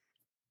life.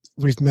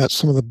 We've met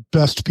some of the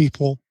best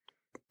people.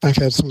 I've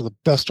had some of the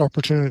best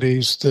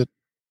opportunities that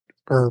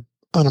are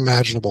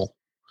unimaginable.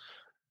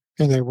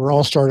 And they were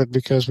all started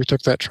because we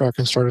took that truck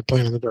and started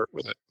playing in the dirt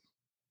with it.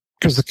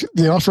 Because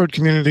the off-road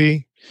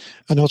community,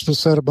 I know it's been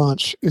said a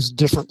bunch, is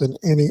different than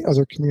any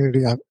other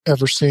community I've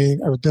ever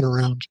seen, ever been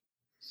around.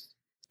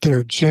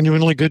 They're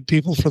genuinely good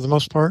people for the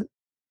most part.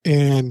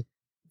 And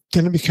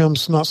then it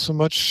becomes not so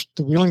much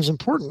the wheeling's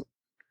important,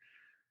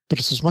 but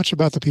it's as much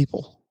about the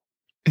people.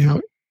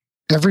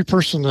 Every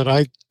person that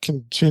I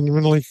can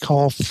genuinely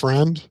call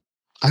friend,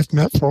 I've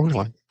met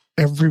 4-wheeling.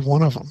 Every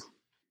one of them.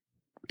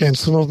 And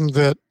some of them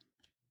that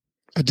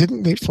I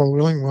didn't meet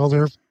 4-wheeling, well,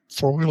 they're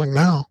 4-wheeling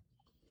now.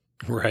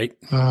 Right.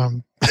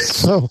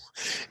 So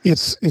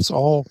it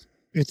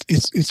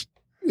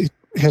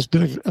has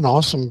been an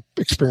awesome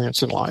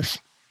experience in life.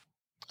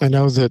 I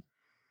know that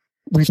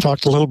we've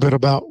talked a little bit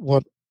about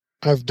what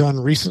I've done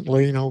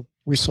recently.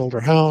 We sold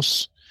our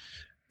house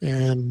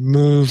and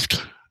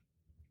moved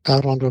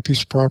out onto a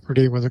piece of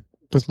property with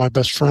my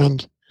best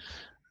friend,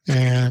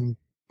 and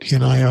he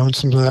and I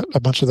owned a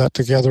bunch of that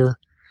together,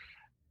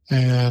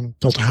 and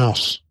built a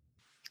house.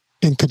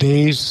 In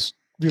today's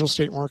real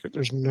estate market,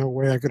 there's no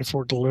way I could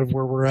afford to live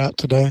where we're at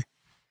today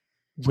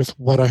with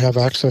what I have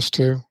access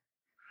to.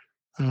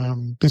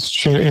 And I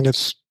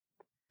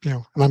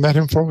met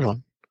him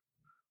 4-wheeling.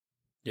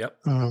 Yep.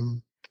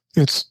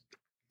 It's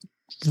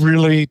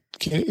really,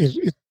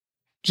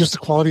 just the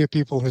quality of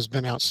people has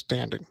been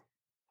outstanding.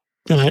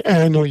 And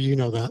I know you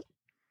know that.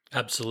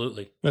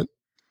 Absolutely. But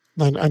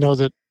I know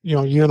that,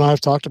 you and I have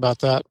talked about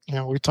that.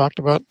 We talked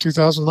about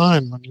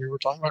 2009 when you were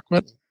talking about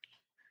quitting.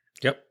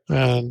 Yep.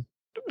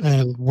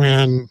 And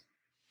when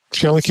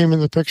Shelly came in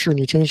the picture and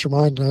you changed your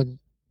mind,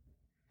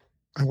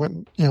 I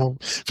went,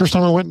 first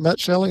time I went and met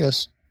Shelly, I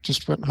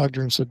just went and hugged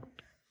her and said,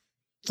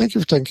 "Thank you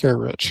for taking care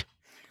of Rich.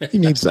 He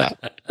needs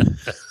that."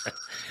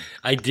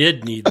 I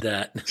did need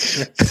that.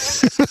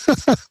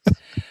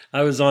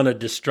 I was on a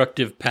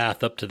destructive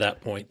path up to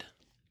that point.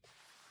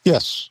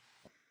 Yes.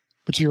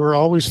 But you were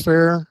always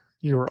fair.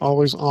 You were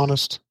always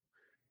honest.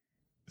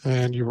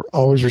 And you were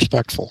always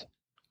respectful.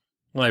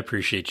 Well, I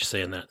appreciate you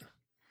saying that.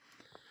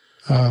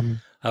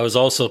 I was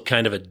also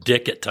kind of a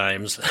dick at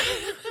times.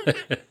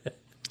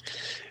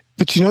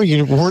 But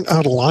you weren't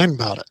out of line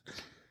about it.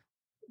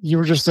 You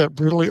were just that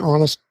brutally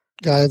honest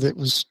guy that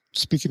was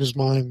speaking his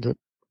mind, that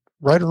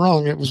right or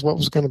wrong, it was what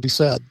was going to be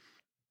said.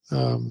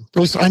 At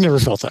least I never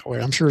felt that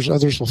way. I'm sure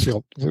others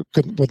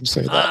wouldn't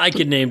say that. I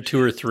could name 2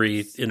 or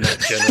 3 in that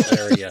general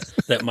area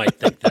that might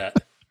think that.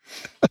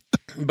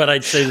 But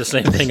I'd say the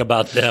same thing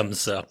about them.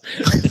 So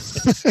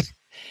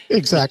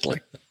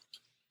Exactly.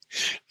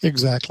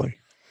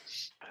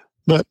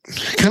 But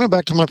kind of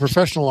back to my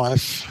professional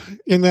life,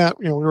 in that,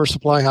 we were a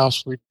supply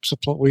house.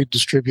 We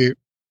distribute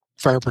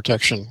fire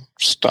protection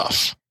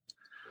stuff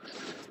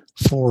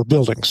for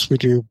buildings. We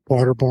do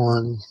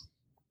waterborne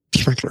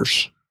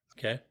sprinklers.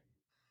 Okay.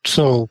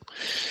 So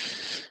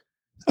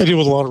I deal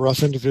with a lot of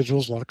rough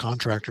individuals, a lot of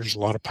contractors, a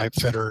lot of pipe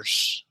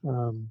fitters.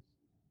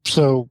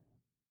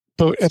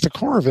 But at the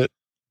core of it,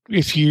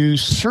 if you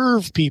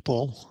serve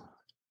people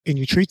and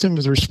you treat them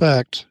with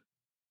respect,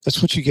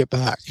 that's what you get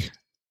back.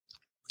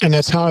 And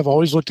that's how I've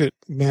always looked at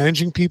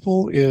managing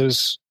people,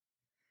 is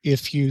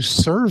if you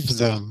serve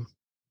them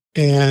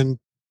and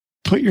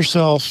put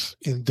yourself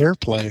in their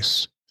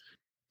place,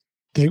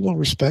 they will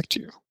respect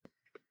you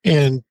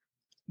and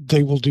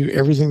they will do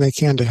everything they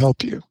can to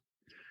help you.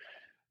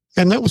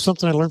 And that was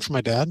something I learned from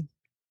my dad.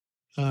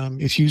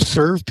 If you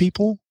serve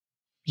people,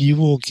 you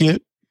will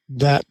get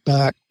that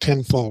back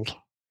tenfold.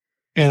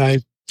 And I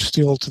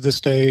still to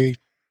this day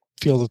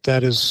feel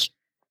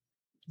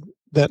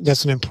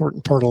that's an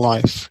important part of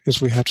life,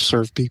 is we have to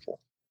serve people.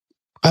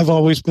 I've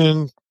always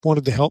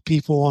wanted to help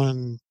people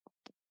and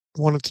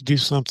wanted to do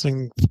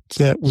something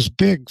that was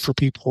big for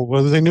people,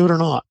 whether they knew it or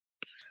not.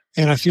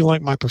 And I feel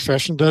like my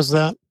profession does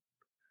that.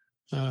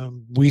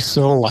 We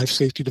sell a life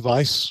safety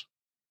device,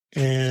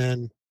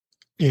 and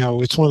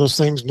it's one of those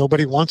things,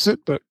 nobody wants it,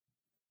 but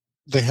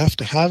they have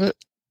to have it.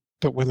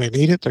 But when they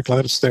need it, they're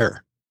glad it's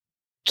there.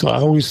 So I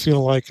always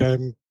feel like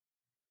I'm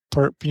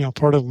part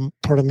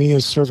of me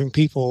is serving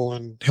people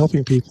and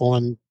helping people.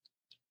 And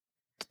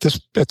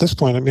at this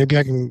point, maybe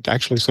I can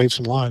actually save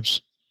some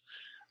lives.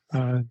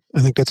 I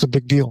think that's a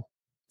big deal.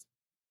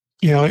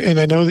 And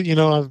I know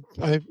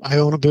that, I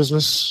own a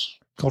business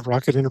called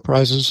Rocket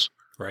Enterprises.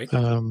 Right.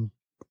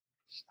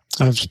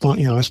 I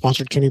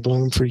sponsored Kenny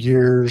Bloom for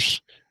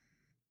years.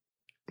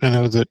 I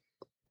know that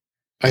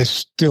I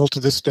still to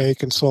this day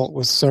consult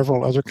with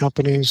several other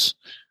companies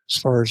as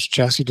far as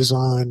chassis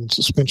design,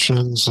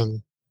 suspensions,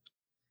 and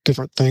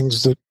different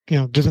things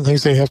different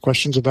things they have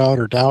questions about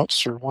or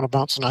doubts or want to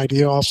bounce an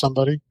idea off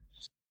somebody.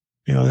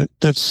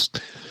 That's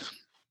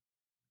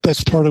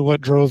part of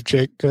what drove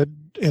Jake Good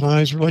and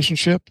I's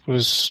relationship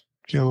was,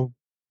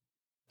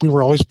 we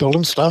were always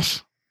building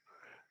stuff.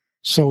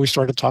 So we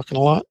started talking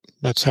a lot.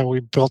 That's how we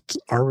built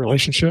our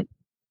relationship.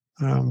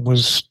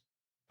 The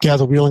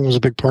wheeling was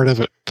a big part of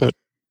it, but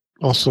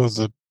also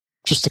the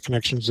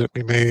connections that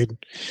we made.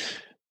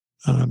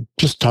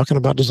 Just talking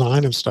about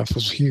design and stuff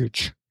was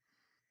huge.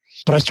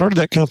 But I started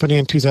that company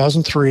in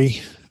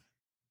 2003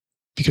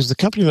 because the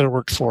company that I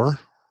worked for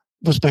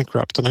was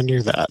bankrupt, and I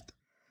knew that.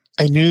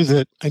 I knew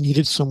that I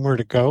needed somewhere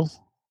to go,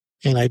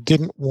 and I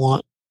didn't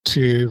want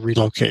to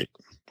relocate.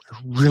 I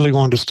really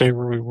wanted to stay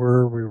where we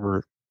were. We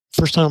were,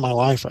 first time in my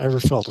life I ever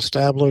felt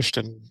established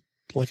and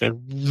like I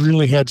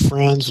really had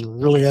friends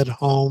and really had a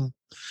home.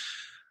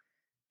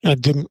 And I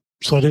didn't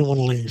want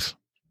to leave.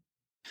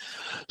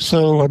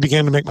 So I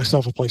began to make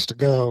myself a place to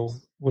go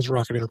with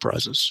Rocket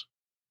Enterprises.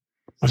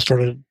 I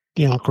started,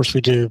 of course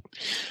at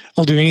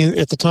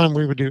the time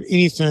we would do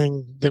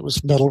anything that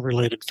was metal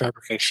related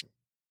fabrication.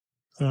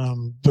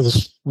 Of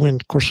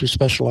course we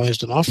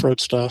specialized in off-road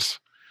stuff,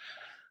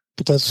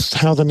 but that's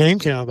how the name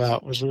came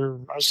about. I was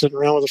sitting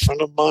around with a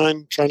friend of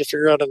mine trying to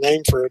figure out a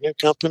name for a new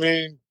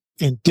company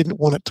and didn't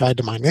want it tied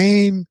to my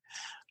name.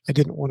 I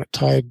didn't want it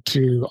tied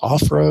to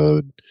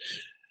off-road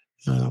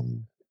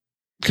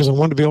because I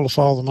wanted to be able to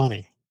follow the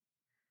money.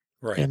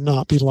 Right. And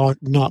not be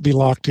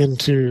locked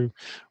into,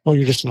 well,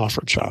 you're just an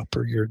off-road shop,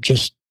 or you're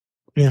just,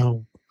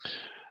 or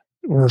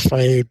if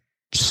I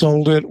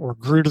sold it or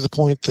grew to the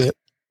point that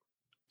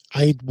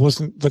I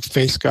wasn't the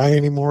face guy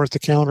anymore at the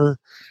counter,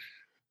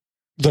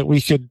 that we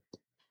could,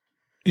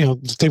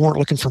 they weren't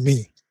looking for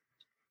me.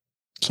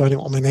 So I didn't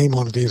want my name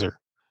on it either.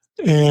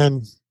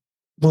 And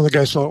one of the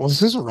guys thought, well,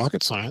 this isn't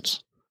rocket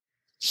science.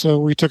 So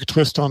we took a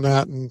twist on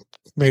that and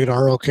made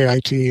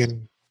ROKIT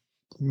and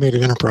made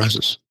it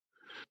Enterprises.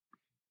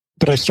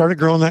 But I started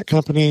growing that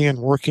company and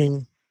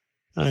working.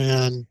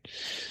 And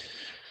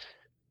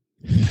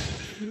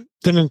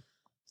then in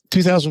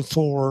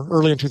 2004,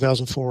 early in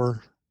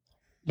 2004,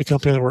 the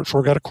company that I worked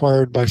for got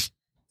acquired by,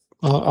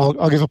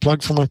 I'll give a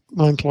plug for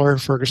my employer,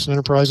 Ferguson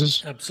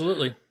Enterprises.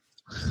 Absolutely.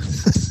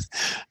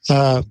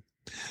 We're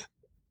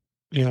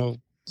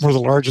the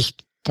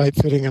largest pipe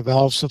fitting and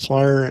valve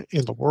supplier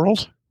in the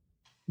world,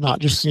 not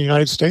just in the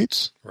United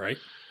States. Right.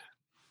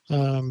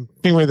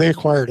 Anyway, they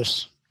acquired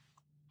us.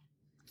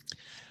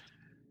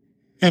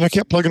 And I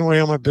kept plugging away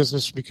on my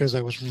business because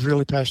I was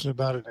really passionate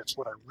about it. It's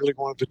what I really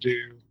wanted to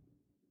do.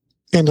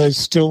 And there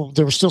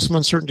was still some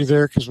uncertainty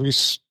there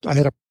because I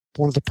had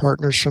one of the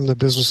partners from the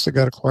business that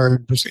got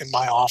acquired was in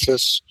my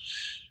office.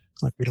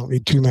 Like, we don't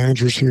need two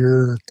managers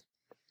here.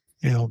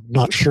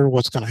 Not sure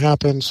what's going to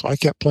happen. So I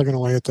kept plugging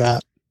away at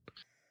that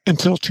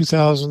until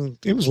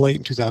it was late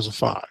in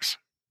 2005.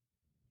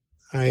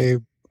 I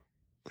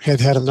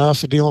had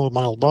enough of dealing with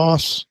my old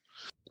boss,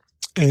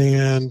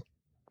 and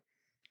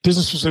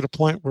business was at a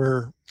point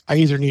where I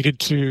either needed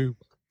to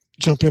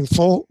jump in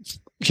all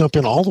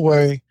the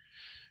way,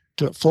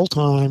 do it full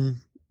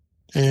time,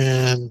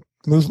 and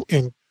move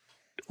in,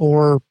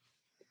 or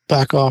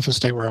back off and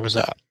stay where I was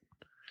at.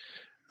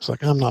 It's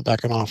like, I'm not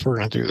backing off. We're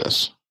going to do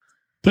this.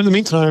 But in the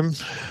meantime,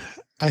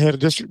 I had a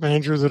district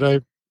manager that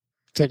I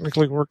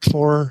technically worked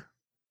for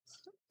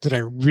that I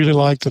really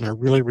liked and I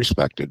really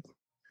respected,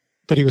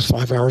 but he was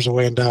 5 hours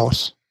away in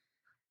Dallas.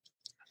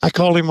 I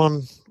called him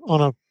on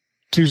a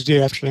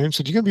Tuesday afternoon,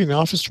 said, "You going to be in the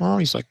office tomorrow?"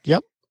 He's like,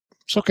 "Yep,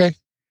 it's okay."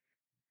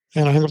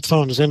 And I hung up the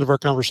phone. It was the end of our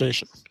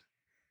conversation.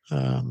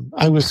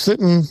 I was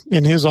sitting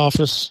in his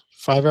office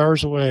 5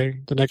 hours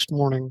away the next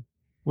morning,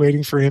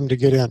 waiting for him to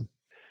get in.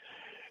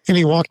 And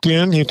he walked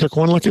in, he took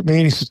one look at me,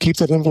 and he said, "Keep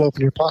that envelope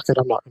in your pocket.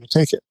 I'm not going to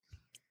take it."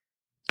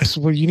 I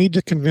said, "Well, you need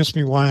to convince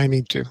me why I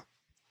need to."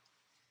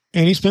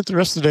 And he spent the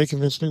rest of the day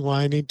convincing me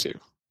why I need to.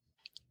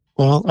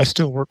 Well, I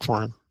still work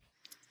for him,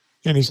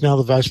 and he's now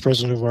the vice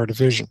president of our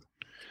division.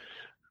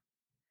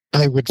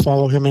 I would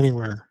follow him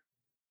anywhere.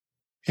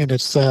 And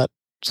it's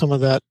some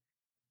of that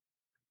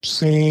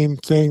same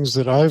things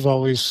that I've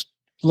always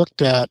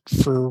looked at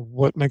for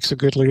what makes a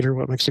good leader,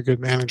 what makes a good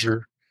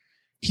manager.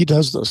 He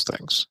does those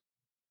things.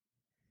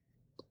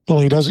 Well,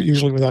 he does it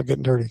usually without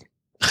getting dirty.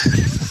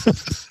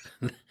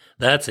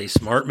 That's a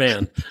smart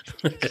man.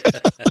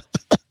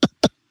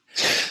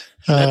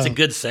 That's a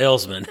good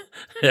salesman.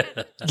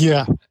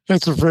 Yeah,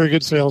 that's a very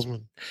good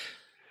salesman.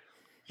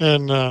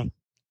 And so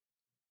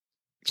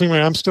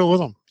anyway, I'm still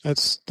with him.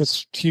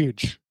 That's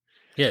huge.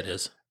 Yeah, it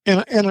is.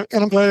 And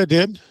I'm glad I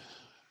did.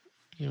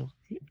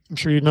 I'm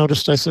sure you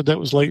noticed I said that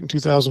was late in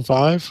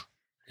 2005.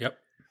 Yep.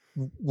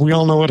 We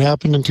all know what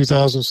happened in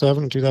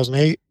 2007 and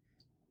 2008.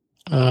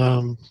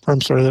 I'm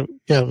sorry.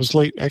 It was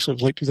late. Actually, it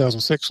was late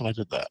 2006 when I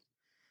did that.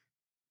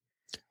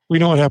 We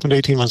know what happened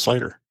 18 months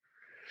later.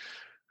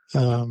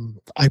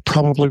 I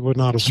probably would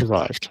not have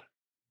survived.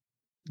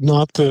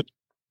 Not that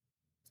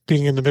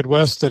being in the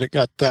Midwest that it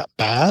got that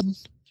bad,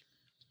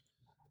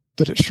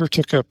 but it sure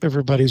took up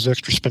everybody's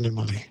extra spending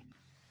money.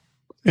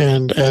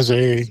 And as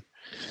a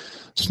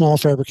small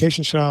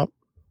fabrication shop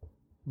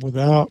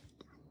without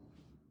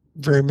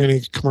very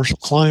many commercial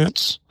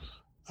clients,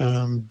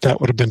 that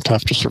would have been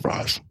tough to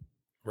survive.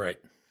 Right.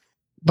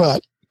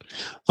 But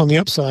on the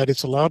upside,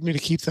 it's allowed me to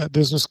keep that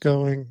business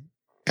going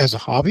as a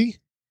hobby.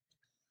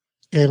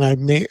 And I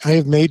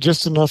have made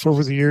just enough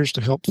over the years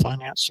to help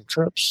finance some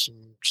trips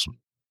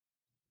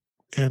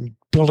and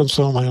building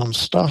some of my own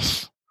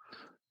stuff.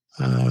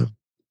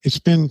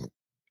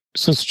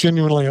 It's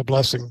genuinely a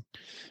blessing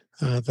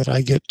that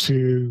I get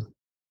to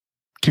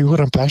do what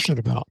I'm passionate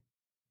about,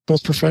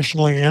 both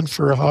professionally and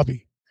for a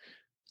hobby.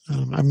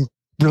 I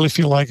really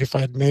feel like if I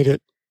had made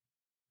it,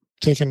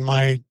 taken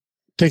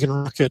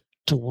Rocket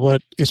to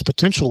what its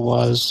potential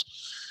was,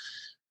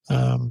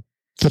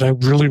 that I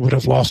really would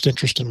have lost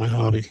interest in my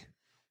hobby.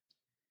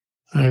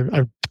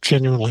 I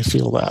genuinely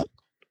feel that.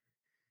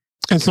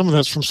 And some of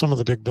that's from some of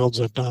the big builds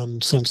I've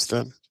done since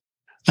then.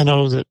 I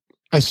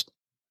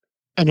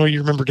know you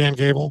remember Dan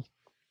Gable?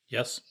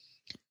 Yes.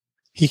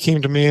 He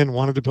came to me and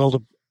wanted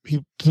to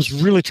he was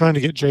really trying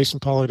to get Jason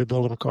Polly to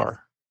build him a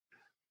car.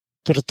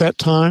 But at that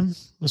time,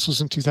 this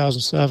was in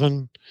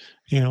 2007,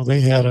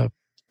 they had a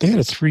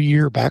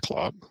 3-year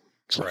backlog.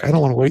 So right. I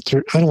don't want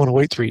to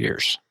wait 3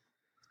 years.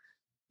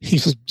 He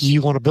said, "Do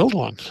you want to build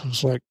one?" I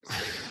was like,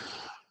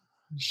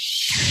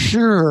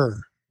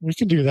 "Sure, we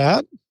can do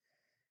that."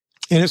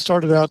 And it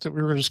started out that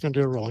we were just going to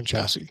do a rolling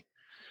chassis.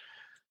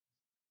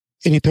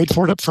 And he paid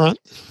for it up front.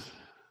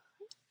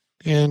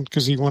 And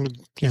because he wanted,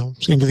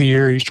 it's the end of the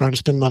year, he's trying to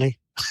spend money.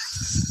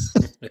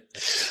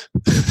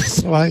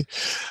 So I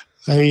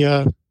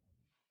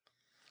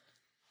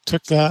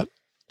took that,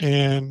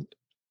 and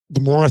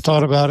the more I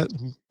thought about it,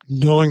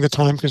 knowing the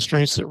time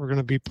constraints that were going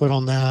to be put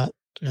on that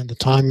and the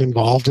time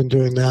involved in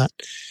doing that,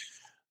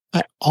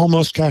 I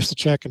almost cashed the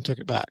check and took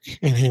it back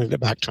and handed it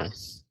back to him.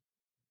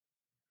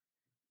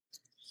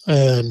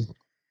 And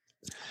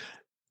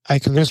I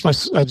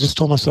just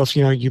told myself,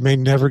 you may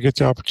never get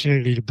the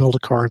opportunity to build a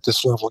car at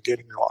this level again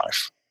in your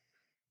life.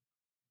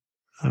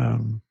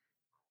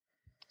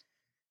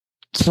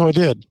 So I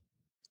did.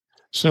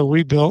 So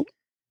we built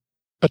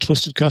a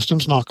Twisted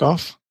Customs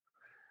knockoff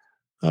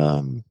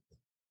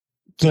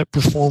that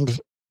performed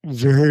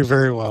very,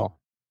 very well.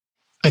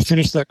 I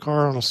finished that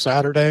car on a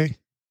Saturday.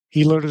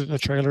 He loaded it in a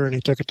trailer and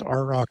he took it to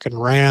R-Rock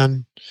and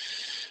ran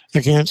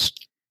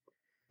against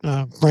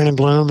Brandon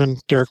Bloom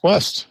and Derek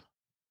West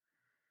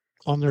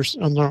on their.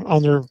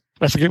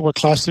 I forget what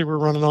class they were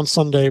running on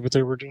Sunday, but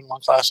they were doing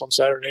one class on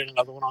Saturday and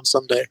another one on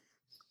Sunday.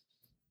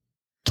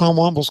 Tom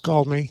Wombles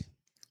called me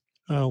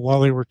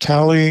while they were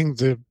tallying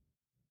the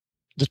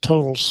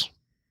totals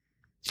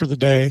for the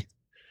day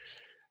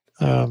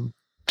to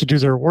do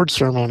their award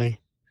ceremony.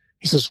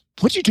 He says,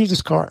 "What'd you do to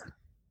this car?"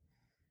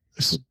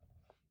 I said,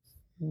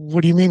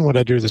 "What do you mean, what'd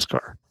I do to this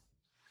car?"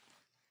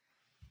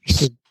 He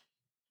said,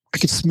 "I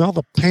could smell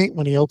the paint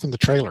when he opened the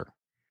trailer,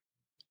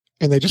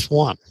 and they just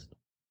won."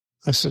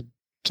 I said,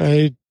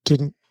 "I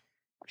didn't.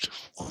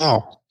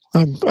 Wow,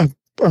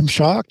 I'm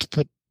shocked,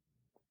 but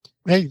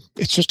hey,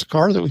 it's just a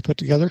car that we put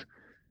together."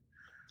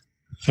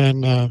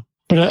 And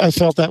but I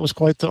felt that was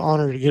quite the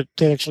honor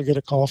to actually get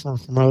a call from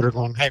a promoter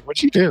going, "Hey,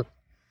 what'd you do?"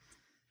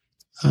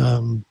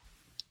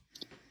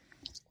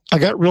 I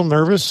got real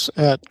nervous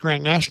at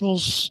Grand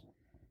Nationals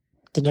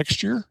the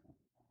next year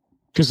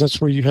because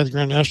that's where you had the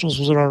Grand Nationals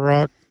was at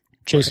R-Rock.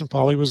 Jason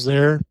Polly was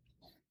there,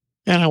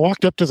 and I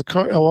walked up to the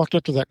car. I walked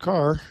up to that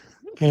car,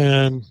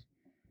 and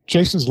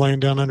Jason's laying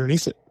down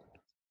underneath it.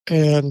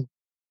 And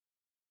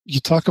you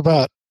talk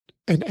about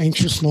an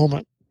anxious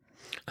moment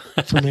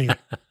for me,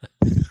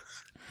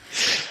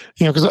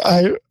 because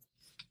I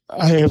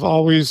have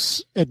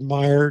always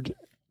admired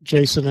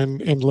Jason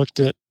and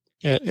looked at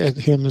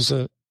him as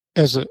a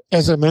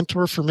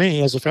mentor for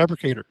me as a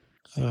fabricator,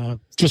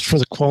 just for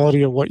the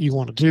quality of what you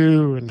want to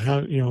do and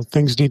how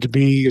things need to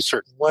be a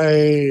certain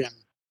way.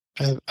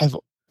 And I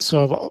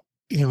felt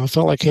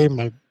like, hey,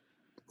 not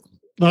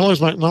only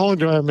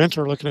do I have a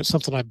mentor looking at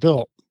something I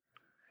built,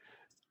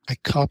 I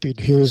copied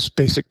his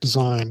basic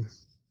design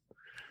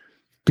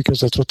because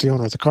that's what the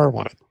owner of the car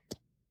wanted.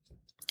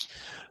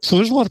 So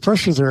there's a lot of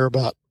pressure there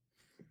about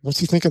what's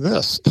he think of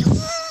this,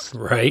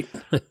 right?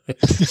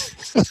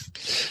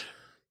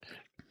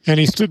 And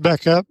he stood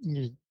back up and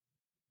he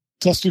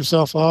dusted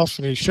himself off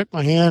and he shook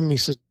my hand and he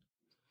said,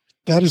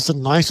 "That is the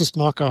nicest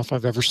knockoff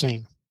I've ever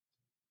seen.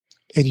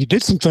 And you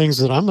did some things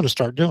that I'm going to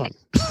start doing."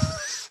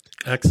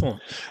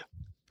 Excellent.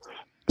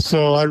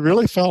 So I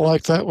really felt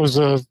like that was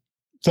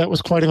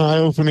quite an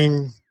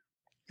eye-opening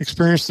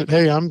experience that,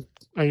 hey,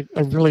 I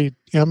really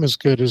am as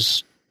good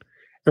as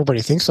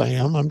everybody thinks I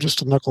am. I'm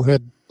just a knuckle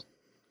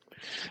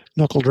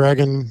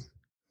dragon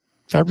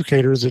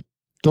fabricator that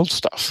builds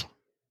stuff.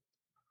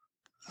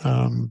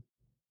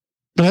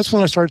 But that's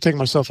when I started taking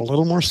myself a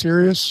little more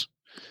serious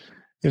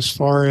as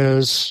far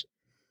as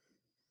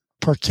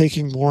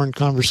partaking more in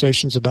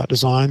conversations about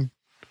design.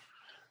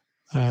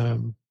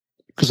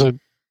 Because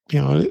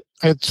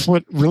it's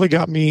what really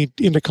got me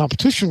into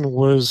competition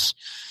was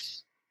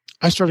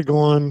I started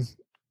going,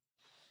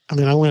 I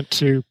mean, I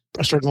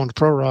started going to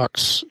Pro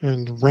Rocks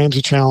and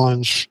Ramsey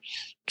Challenge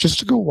just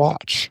to go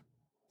watch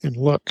and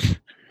look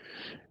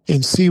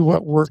and see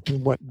what worked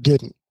and what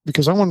didn't,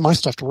 because I wanted my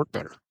stuff to work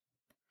better.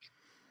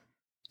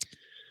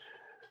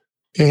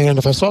 And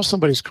if I saw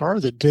somebody's car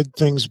that did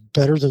things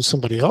better than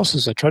somebody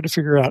else's, I tried to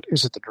figure out,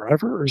 is it the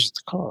driver or is it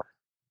the car?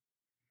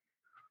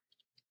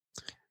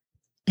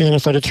 And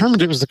if I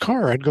determined it was the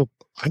car, I'd go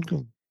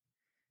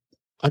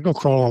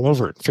crawl all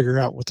over it and figure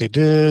out what they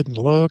did and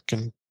look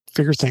and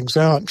figure things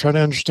out and try to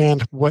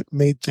understand what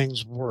made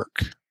things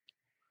work.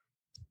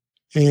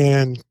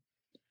 And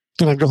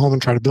then I'd go home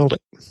and try to build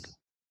it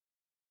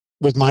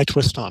with my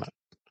twist on it.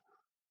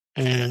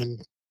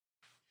 And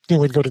then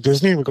we'd go to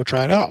Disney and we'd go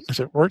try it out. If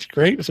it worked,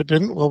 great. If it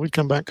didn't, well, we'd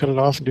come back, cut it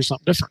off, and do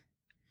something different.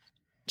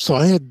 So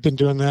I had been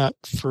doing that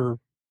for,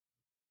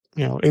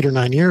 8 or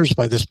 9 years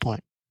by this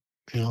point,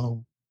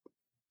 and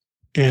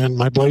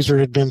my Blazer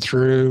had been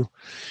through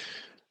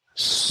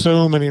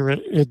so many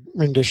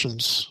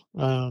renditions,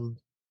 all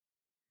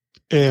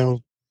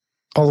the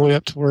way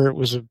up to where it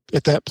was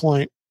at that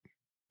point.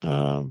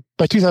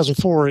 By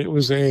 2004, it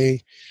was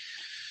down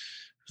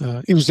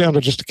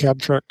to just a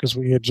cab truck because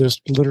we had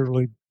just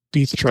literally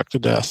beat the truck to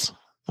death.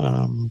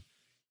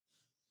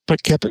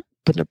 But kept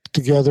putting it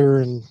together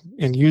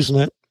and using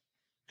it.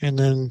 And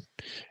then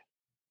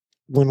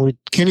when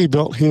Kenny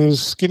built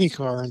his skinny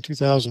car in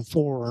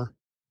 2004,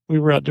 we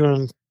were out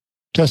doing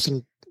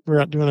testing. We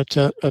were out doing a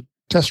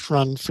test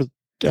run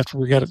after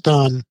we got it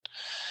done,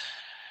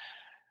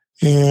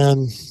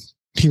 and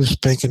he was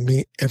spanking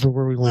me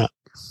everywhere we went.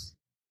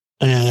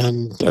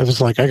 And I was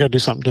like, I got to do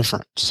something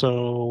different.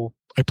 So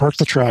I parked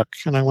the truck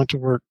and I went to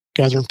work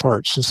gathering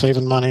parts and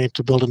saving money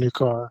to build a new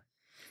car.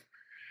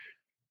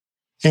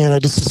 And I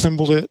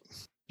disassembled it,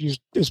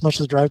 used as much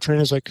of the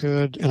drivetrain as I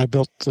could, and I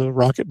built the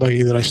rocket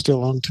buggy that I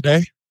still own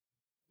today.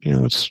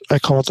 I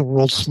call it the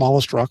world's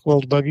smallest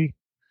Rockwell buggy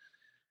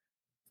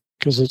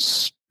because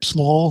it's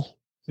small.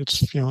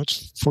 It's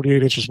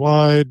 48 inches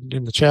wide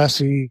in the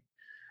chassis.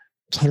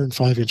 It's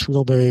 105-inch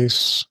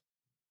wheelbase,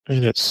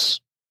 and it's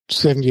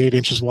 78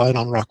 inches wide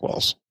on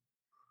Rockwells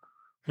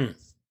and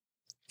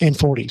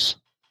 40s.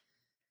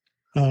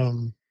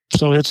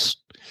 So it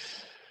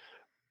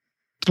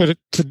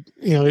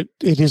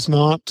is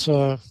not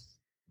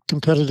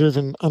competitive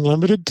and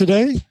unlimited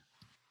today,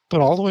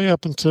 but all the way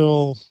up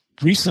until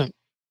recent,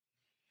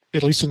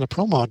 at least in the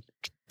Pro Mod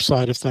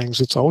side of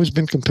things, it's always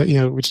been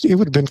it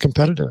would have been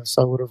competitive if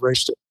I would have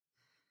raced it.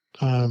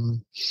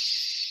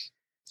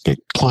 It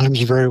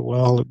climbs very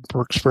well. It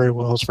works very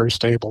well. It's very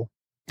stable.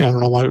 I don't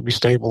know why it would be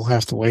stable.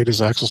 Half the weight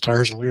is axles,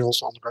 tires, and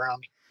wheels on the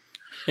ground.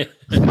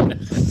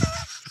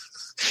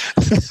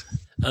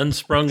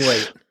 Unsprung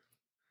weight.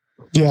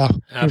 Yeah.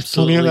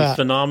 Absolutely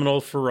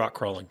phenomenal for rock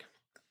crawling.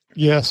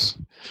 Yes.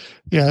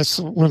 Yes.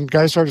 When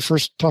guys started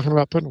first talking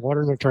about putting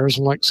water in their tires,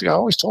 I'm like, see, I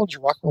always told you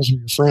Rockwells were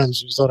your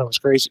friends. You thought I was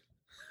crazy.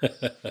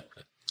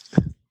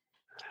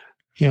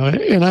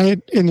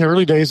 And in the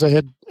early days, I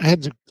had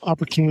the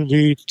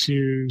opportunity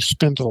to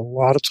spend a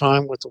lot of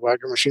time with the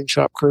Wagner Machine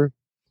Shop crew.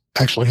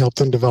 Actually helped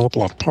them develop a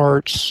lot of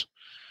parts.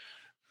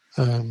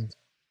 Even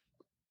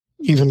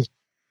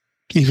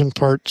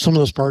some of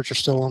those parts are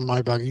still on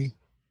my buggy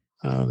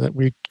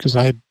because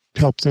I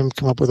helped them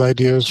come up with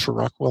ideas for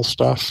Rockwell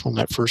stuff when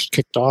that first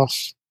kicked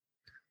off.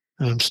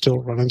 And I'm still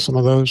running some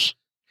of those.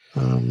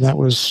 That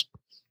was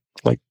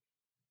like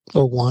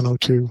 01,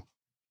 02.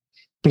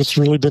 But it's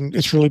really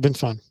been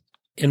fun.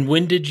 And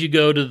when did you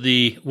go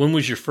when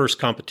was your first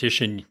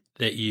competition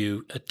that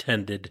you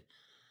attended?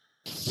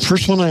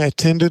 First one I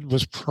attended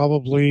was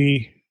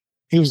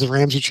it was the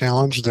Ramsey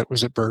Challenge that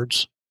was at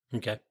Birds.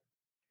 Okay.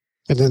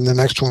 And then the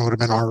next one would have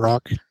been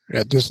R-Rock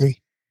at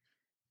Disney,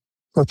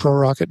 or Pro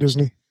Rock at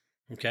Disney.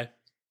 Okay.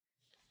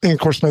 And of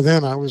course, by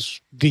then I was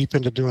deep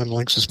into doing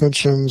link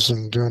suspensions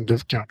and doing,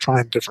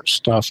 trying different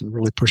stuff and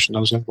really pushing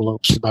those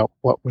envelopes about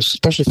what was,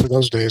 especially for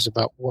those days,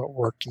 about what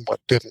worked and what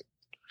didn't.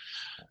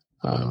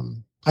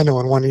 I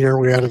know in one year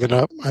we added it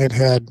up. I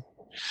had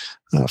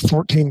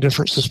 14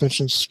 different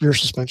rear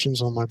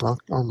suspensions on my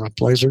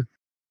Blazer,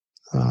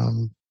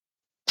 trying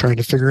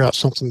to figure out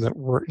something that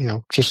worked,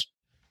 just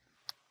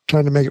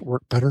trying to make it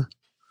work better.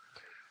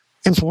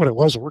 And for what it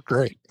worked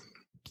great.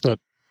 But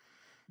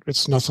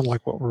it's nothing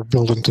like what we're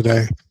building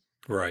today.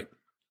 Right.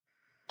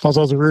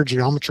 Although the rear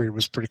geometry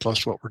was pretty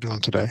close to what we're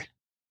doing today.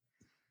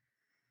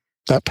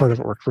 That part of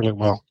it worked really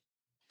well.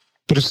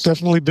 But it's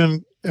definitely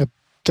been a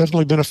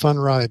fun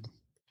ride.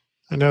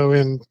 I know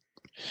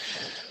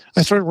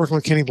I started working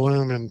with Kenny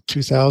Bloom in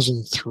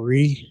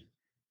 2003.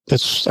 I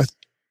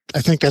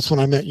think that's when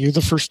I met you the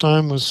first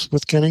time, was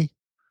with Kenny.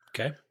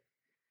 Okay.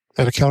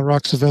 At a Cal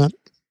Rocks event.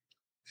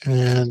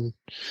 And,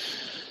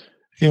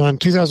 in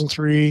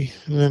 2003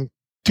 and then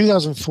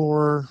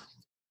 2004,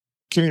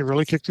 Kenny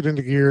really kicked it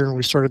into gear, and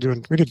we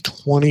did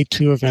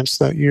 22 events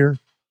that year.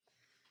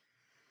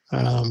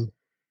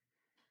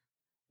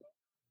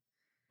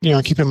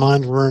 Keep in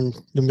mind we're in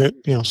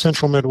the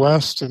central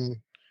Midwest, and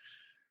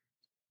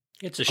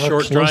it's a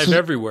short drive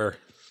everywhere.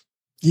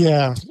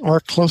 Yeah. Our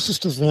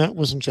closest event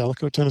was in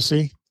Jellicoe,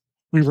 Tennessee.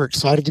 we were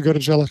excited to go to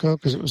Jellicoe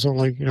because it was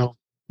only,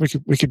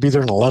 we could be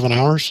there in 11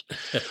 hours.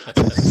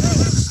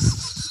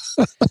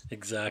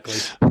 Exactly.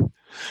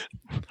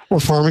 Or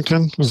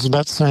Farmington was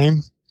about the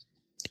same.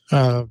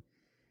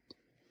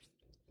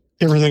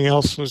 Everything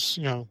else was,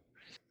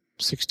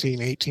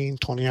 16, 18,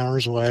 20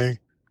 hours away.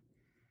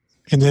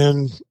 And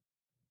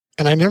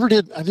I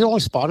only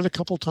spotted a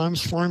couple of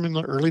times for him in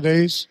the early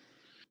days.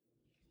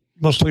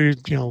 Mostly,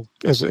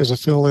 as a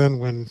fill-in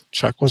when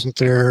Chuck wasn't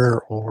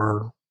there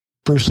or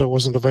Brusso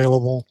wasn't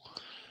available.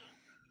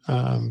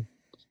 And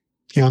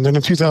then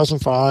in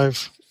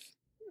 2005,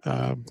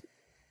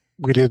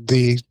 we did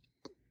the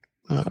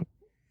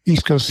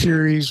East Coast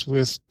Series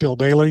with Bill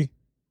Bailey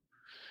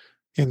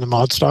in the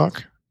mod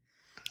stock.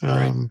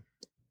 Right.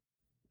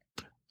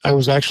 I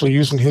was actually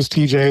using his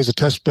TJ as a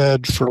test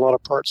bed for a lot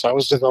of parts I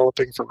was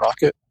developing for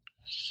Rocket.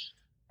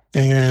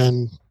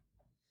 And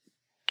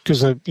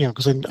because I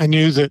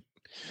knew that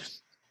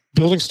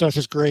building stuff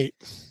is great,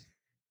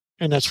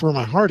 and that's where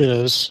my heart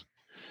is,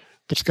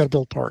 but you got to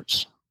build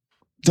parts.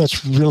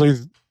 That's really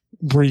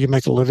where you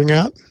make a living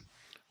at.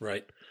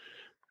 Right.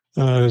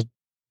 And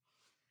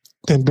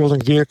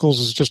building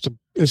vehicles is just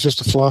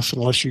a fluff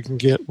unless you can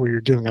get where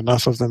you're doing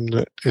enough of them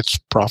that it's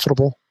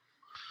profitable.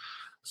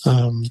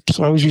 So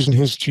I was using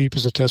his Jeep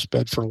as a test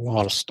bed for a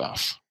lot of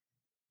stuff.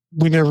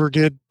 We never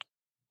did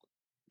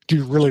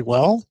do really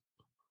well,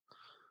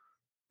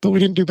 but we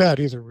didn't do bad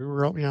either. We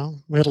were, we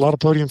had a lot of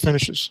podium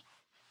finishes.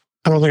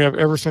 I don't think I've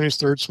ever finished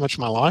third so much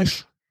in my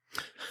life.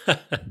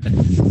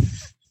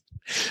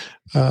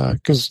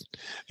 Because,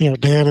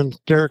 Dan and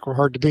Derek were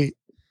hard to beat.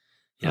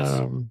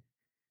 Yes.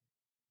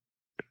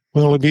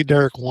 We only beat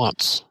Derek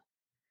once.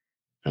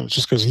 And it's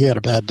just because he had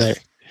a bad day.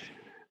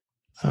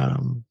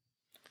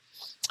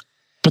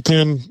 But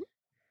then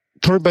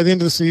by the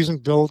end of the season,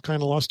 Bill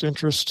kind of lost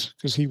interest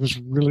because he was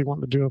really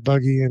wanting to do a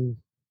buggy and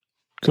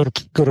go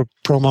to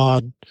Pro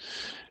Mod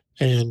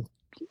and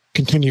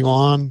continue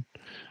on.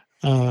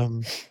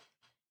 But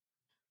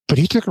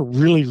he took a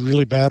really,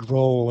 really bad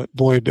role at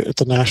Boyd at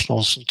the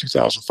Nationals in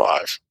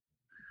 2005.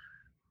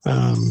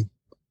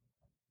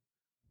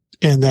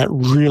 And that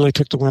really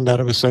took the wind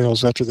out of his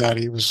sails. After that,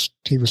 he was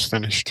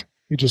finished.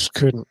 He just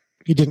couldn't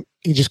do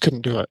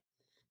it.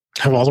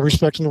 Have all the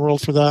respect in the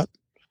world for that.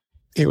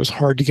 It was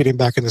hard to get him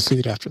back in the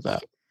seat after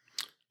that.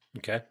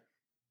 Okay.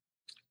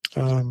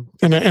 And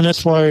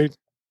that's why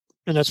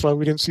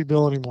we didn't see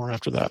Bill anymore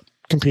after that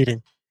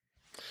competing.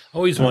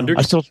 Always wondered.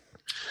 I still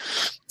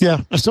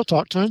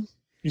talk to him.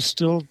 He's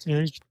still,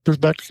 he's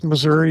moved back to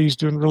Missouri. He's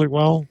doing really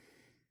well.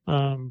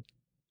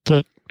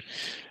 But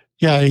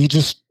yeah, he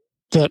just,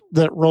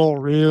 that role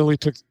really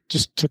took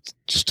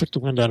the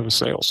wind out of his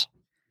sails.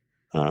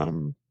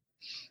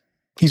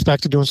 He's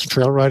back to doing some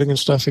trail riding and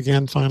stuff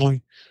again,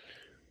 finally,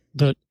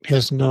 but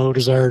has no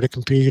desire to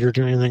compete or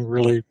do anything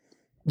really,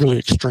 really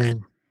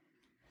extreme.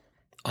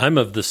 I'm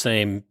of the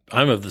same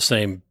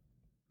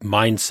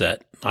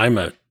mindset.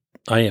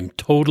 I am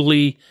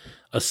totally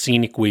a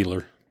scenic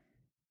wheeler.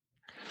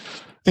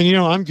 And,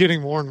 I'm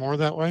getting more and more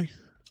that way.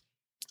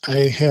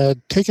 I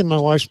had taken my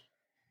wife's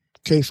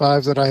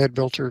K5 that I had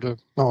built her to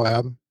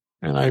Moab,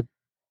 and I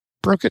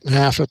broke it in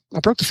half. I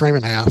broke the frame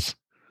in half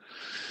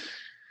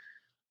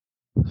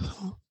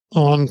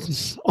on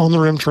the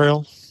rim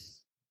trail.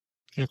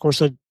 And, of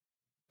course, I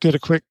did a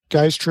quick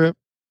guys trip.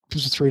 It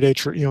was a 3-day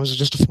trip. It was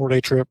just a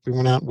 4-day trip. We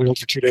went out and wheeled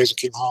for 2 days and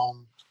came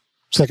home.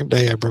 Second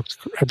day, I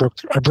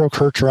broke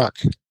her truck.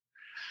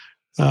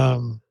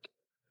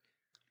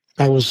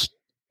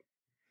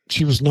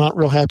 She was not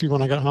real happy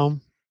when I got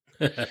home,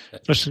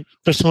 especially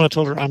when I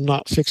told her I'm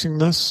not fixing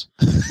this.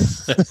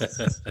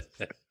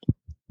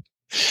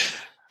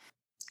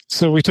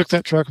 So we took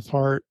that truck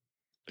apart,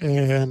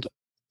 and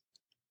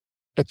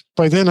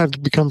by then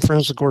I'd become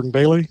friends with Gordon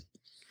Bailey,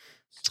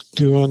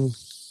 and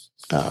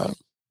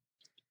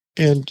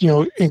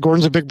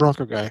Gordon's a big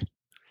Bronco guy,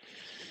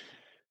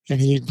 and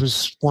he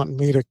was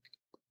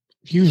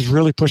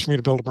really pushing me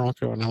to build a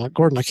Bronco, and I'm like,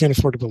 Gordon, I can't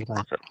afford to build a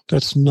Bronco.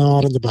 That's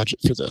not in the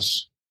budget for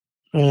this.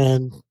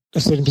 And I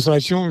said, and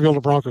besides, you won't build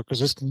a Bronco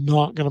because it's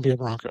not going to be a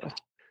Bronco.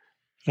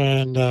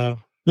 And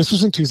this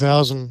was in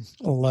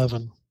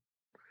 2011.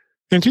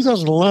 In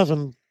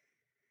 2011,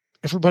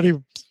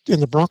 everybody in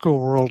the Bronco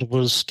world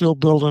was still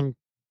building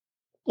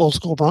old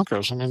school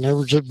Broncos. I mean, they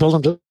were just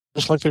building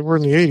just like they were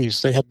in the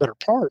 80s. They had better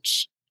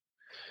parts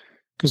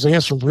because they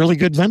had some really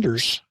good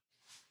vendors,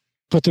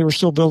 but they were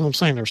still building them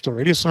same. They were still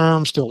radius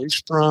arms, still leaf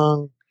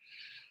sprung,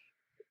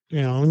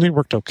 and they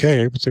worked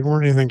okay, but they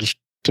weren't anything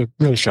to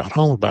really shout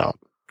home about.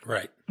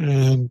 Right.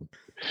 And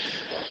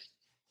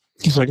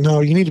he's like, no,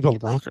 you need to build a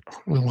Bronco.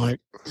 And I'm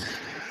like,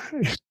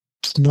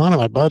 it's not in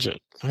my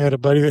budget. I had a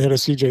buddy that had a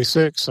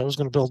CJ6. I was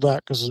going to build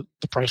that because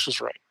the price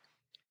was right.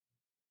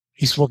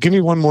 He said, well, give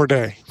me one more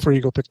day before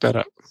you go pick that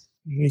up.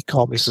 And he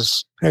called me,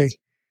 says, hey,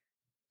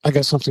 I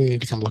got something you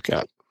need to come look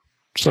at.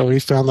 So he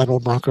found that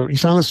old Bronco. He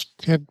found this,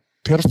 he had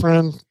a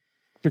friend,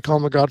 we call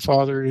him a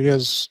godfather. He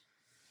has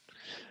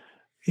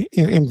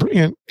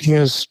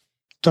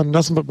done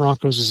nothing but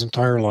Broncos his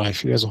entire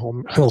life. He has a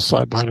whole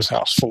hillside behind his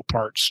house full of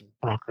parts and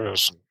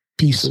Broncos and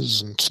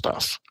pieces and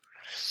stuff.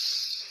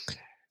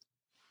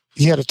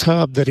 He had a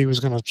tub that he was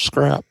going to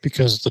scrap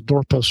because the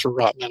doorposts were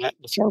rotten in it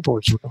and the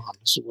floorboards were gone. I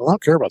said, well, I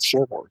don't care about the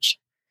floorboards.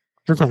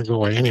 They're going to go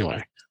away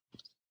anyway.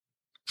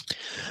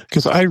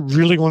 Because I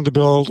really wanted to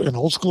build an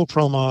old school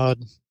Pro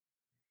Mod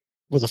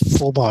with a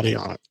full body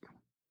on it.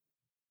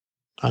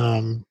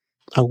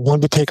 I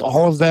wanted to take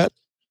all of that,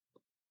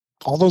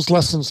 all those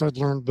lessons I'd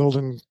learned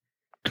building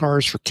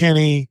cars for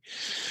Kenny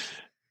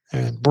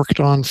and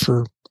worked on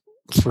for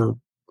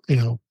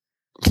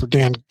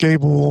Dan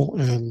Gable,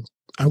 and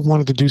I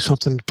wanted to do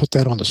something to put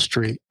that on the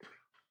street.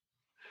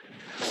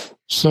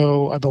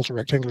 So I built a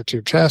rectangular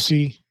tube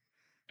chassis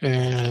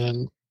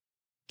and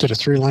did a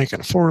 3-link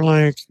and a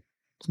 4-link,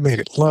 made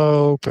it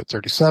low, put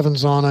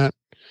 37s on it,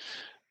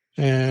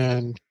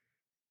 and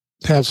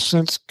have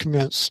since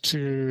commenced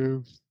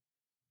to,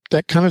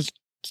 that kind of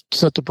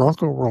set the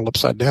Bronco world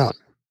upside down.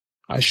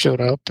 I showed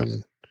up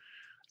and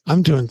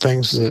I'm doing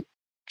things that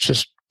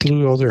just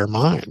blew all their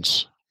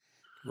minds.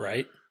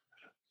 Right.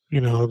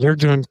 They're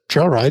doing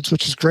trail rides,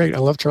 which is great. I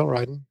love trail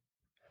riding.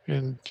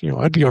 And,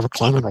 I'd be over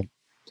climbing a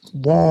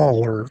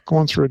wall or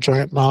going through a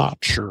giant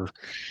notch or,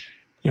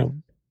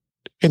 and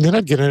then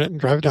I'd get in it and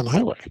drive it down the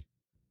highway.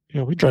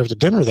 We'd drive to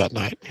dinner that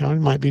night. It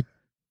might be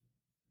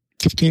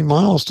 15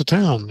 miles to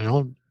town,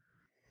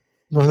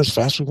 run as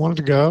fast as we wanted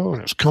to go, and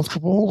it was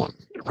comfortable, and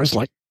everybody's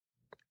like,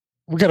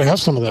 we got to have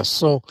some of this.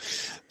 So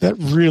that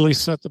really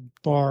set the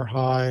bar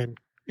high,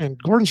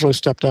 and Gordon's really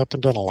stepped up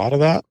and done a lot of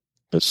that,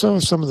 but so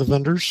have some of the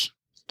vendors.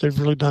 They've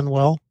really done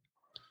well.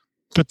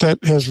 But that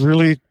has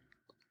really,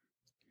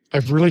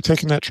 I've really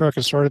taken that truck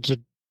and started to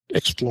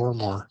explore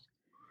more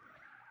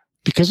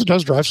because it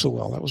does drive so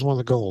well. That was one of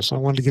the goals. I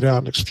wanted to get out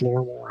and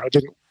explore more.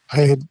 I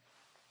had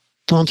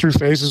gone through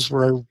phases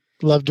where I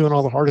loved doing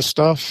all the hardest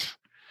stuff.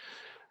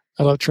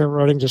 I love trail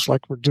riding just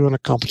like we're doing a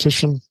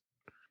competition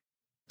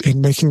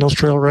and making those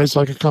trail rides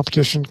like a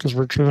competition because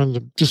we're doing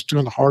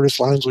the hardest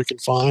lines we can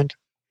find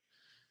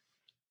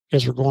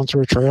as we're going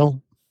through a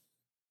trail.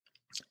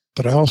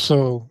 But I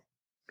also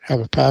have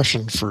a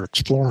passion for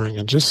exploring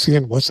and just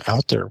seeing what's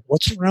out there,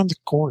 what's around the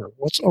corner,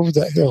 what's over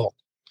that hill.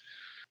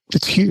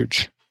 It's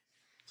huge.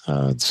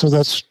 So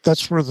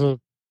that's where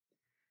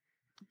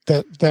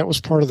that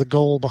was part of the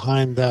goal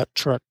behind that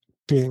truck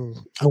being,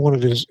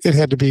 it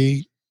had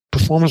to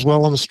perform as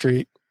well on the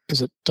street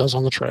as it does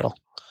on the trail.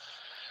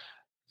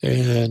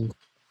 And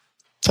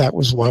that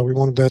was why we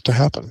wanted that to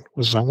happen,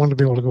 was I wanted to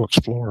be able to go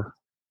explore.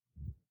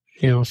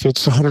 If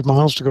it's 100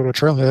 miles to go to a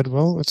trailhead,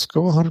 well, let's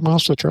go 100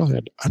 miles to a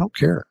trailhead. I don't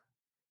care.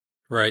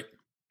 Right.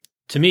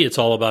 To me, it's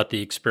all about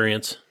the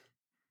experience.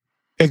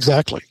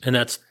 Exactly. And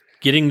that's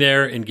getting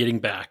there and getting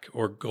back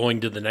or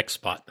going to the next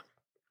spot.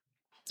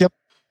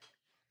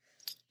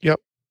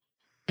 Yep.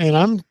 And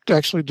I'm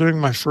actually doing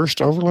my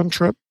first overland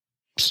trip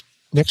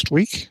next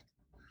week.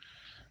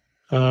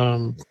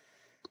 I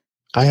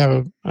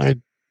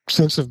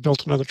since have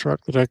built another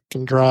truck that I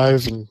can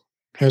drive and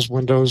has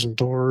windows and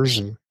doors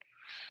and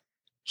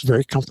it's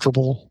very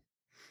comfortable.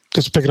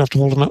 It's big enough to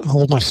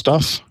hold my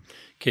stuff.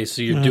 Okay,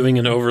 so you're doing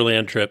an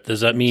overland trip.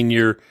 Does that mean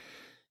you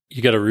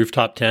got a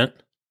rooftop tent?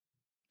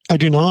 I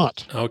do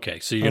not. Okay,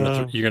 so you're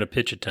gonna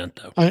pitch a tent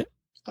though.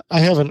 I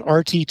have an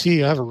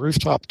RTT. I have a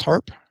rooftop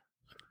tarp.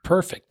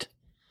 Perfect.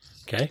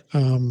 Okay.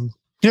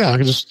 Yeah, I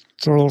can just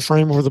throw a little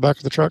frame over the back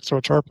of the truck, throw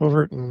a tarp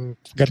over it, and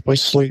got a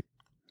place to sleep.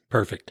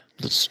 Perfect.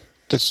 That's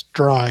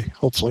dry.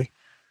 Hopefully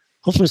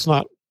it's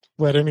not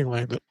wet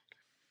anyway. But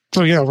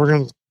so yeah,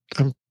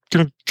 I'm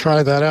gonna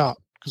try that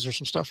out because there's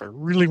some stuff I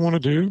really want to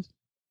do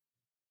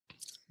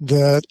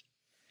that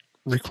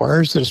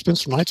requires that I spend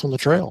some nights on the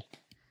trail.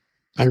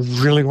 I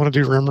really want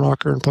to do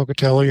Rimrocker and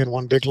Pocatelli in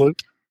one big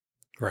loop.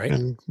 Right.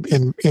 And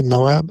in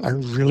Moab, I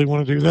really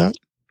want to do that.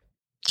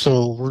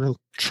 So we're gonna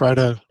try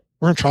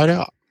it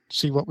out,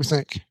 see what we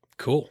think.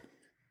 Cool.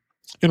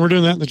 And we're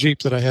doing that in the Jeep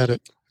that I had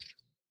at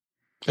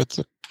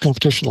the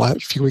competition a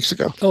few weeks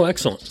ago. Oh,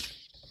 excellent.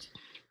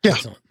 Yeah.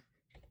 Excellent.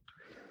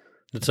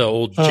 It's an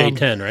old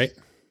J10, right?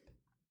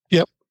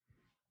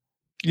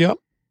 Yep.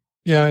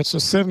 Yeah, it's a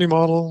 70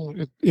 model.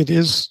 It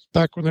is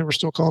back when they were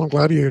still calling them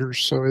Gladiators.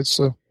 So it's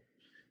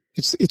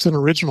an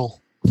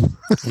original.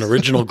 An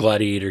original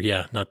Gladiator,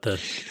 yeah, not the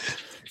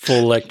full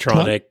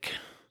electronic.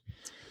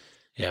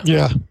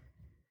 Yeah,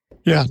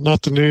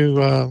 not the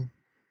new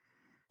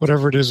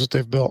whatever it is that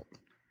they've built.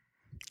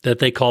 That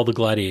they call the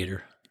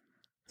Gladiator.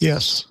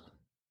 Yes.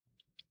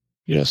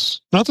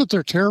 Not that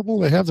they're terrible.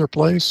 They have their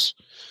place,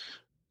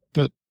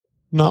 but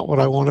not what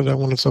I wanted. I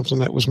wanted something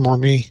that was more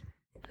me.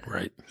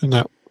 Right. And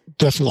that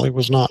definitely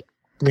was not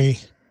me.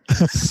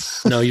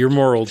 No, you're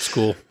more old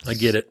school. I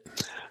get it.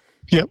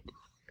 Yep.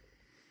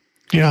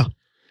 Yeah.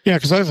 Yeah,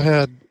 because I've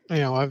had,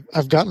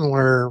 I've gotten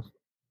where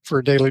for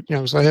a daily,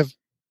 so I have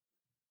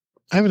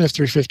an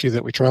F-350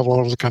 that we travel all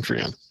over the country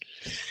in.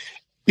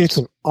 It's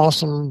an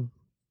awesome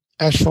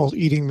asphalt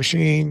eating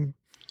machine.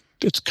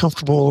 It's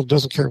comfortable. It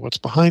doesn't care what's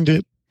behind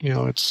it.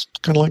 It's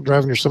kind of like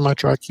driving your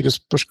semi-truck. You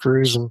just push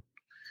cruise and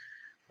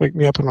wake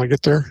me up when I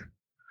get there.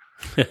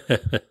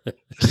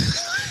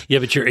 Yeah,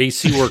 but your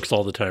AC works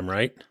all the time,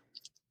 right?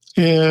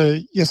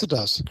 Yes, it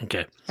does.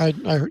 Okay.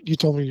 You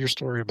told me your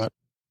story about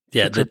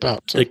Yeah, the trip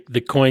out. So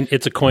the coin.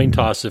 It's a coin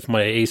toss if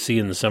my AC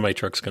in the semi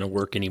truck's going to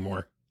work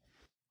anymore.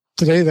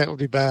 today that would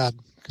be bad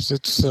because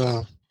it's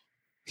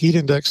heat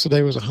index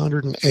today was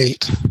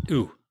 108.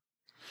 Ooh.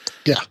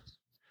 Yeah.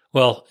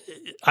 Well,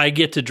 I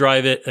get to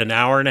drive it an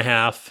hour and a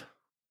half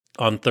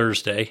on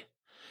Thursday,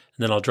 and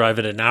then I'll drive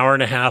it an hour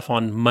and a half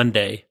on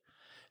Monday,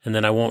 and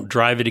then I won't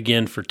drive it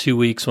again for 2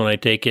 weeks when I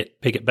pick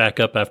it back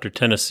up after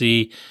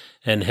Tennessee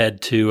and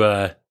head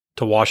to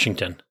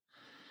Washington.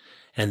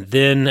 And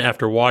then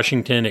after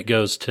Washington, it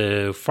goes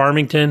to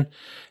Farmington,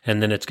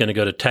 and then it's going to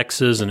go to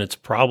Texas, and it's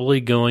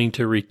probably going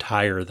to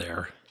retire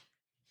there.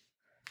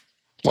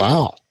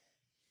 Wow.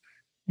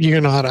 You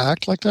gonna know how to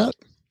act like that?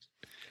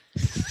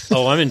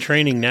 Oh, I'm in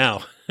training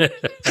now.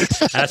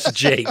 Ask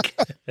Jake.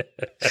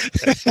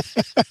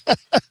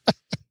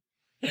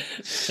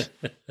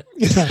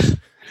 Yeah.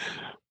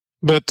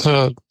 But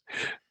running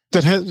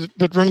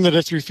that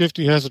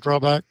F-350 has a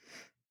drawback.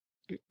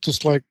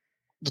 Just like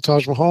the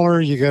Taj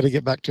Mahaler, you got to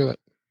get back to it.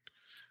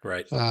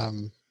 Right.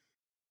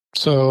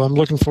 So I'm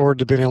looking forward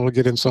to being able to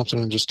get in something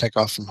and just take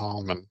off from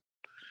home and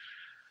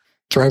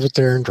drive it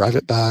there and drive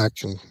it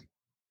back and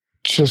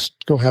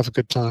just go have a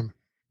good time.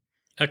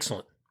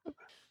 Excellent.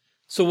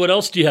 So what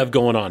else do you have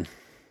going on?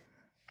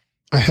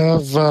 I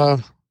have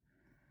a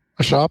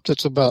shop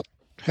that's about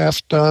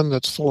half done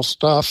that's full of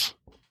stuff,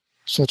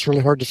 so it's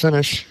really hard to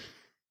finish.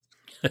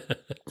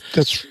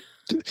 It's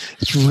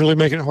really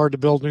making it hard to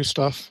build new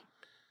stuff.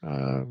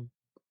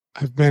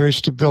 I've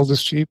managed to build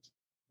this Jeep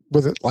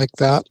with it like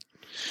that,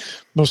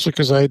 mostly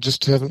because I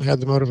just haven't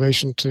had the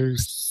motivation to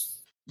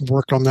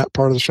work on that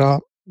part of the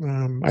shop.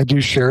 I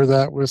do share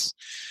that with,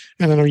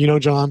 and I know you know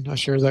John. I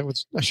share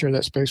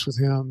that space with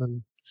him,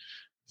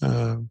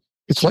 and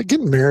it's like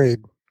getting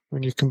married.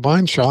 When you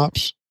combine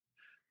shops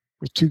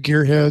with two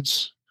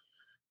gearheads,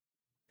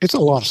 it's a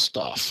lot of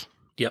stuff.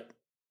 Yep.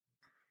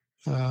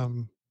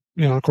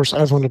 Of course,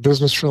 I've owned a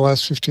business for the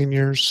last 15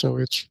 years, so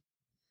it's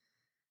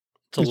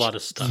a lot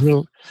of stuff.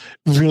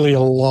 Really a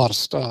lot of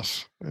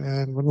stuff.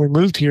 And when we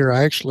moved here,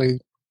 I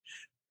actually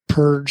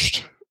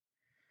purged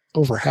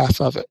over half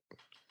of it.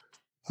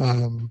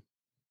 And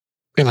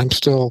I'm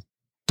still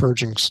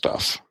purging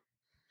stuff.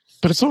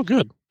 But it's all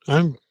good.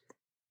 I'm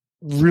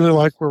really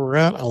like where we're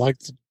at. I like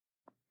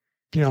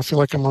I feel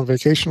like I'm on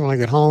vacation when I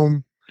get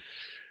home.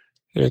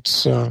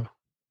 It's a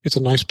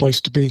nice place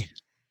to be.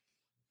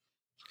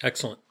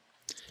 Excellent.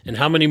 And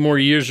how many more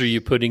years are you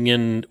putting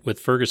in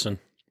with Ferguson?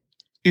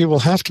 It will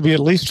have to be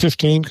at least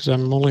 15 because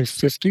I'm only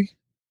 50.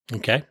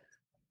 Okay.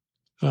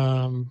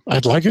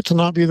 I'd like it to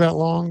not be that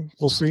long.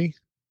 We'll see.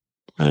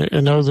 I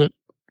know that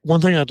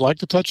one thing I'd like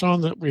to touch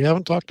on that we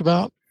haven't talked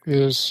about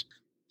is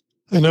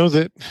I know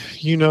that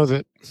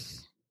that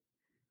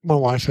my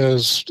wife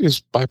is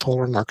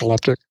bipolar and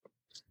narcoleptic.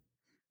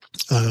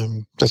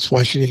 That's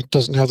why she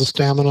doesn't have the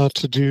stamina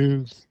to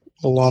do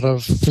a lot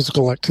of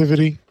physical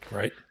activity.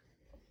 Right.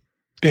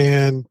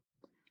 And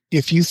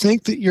if you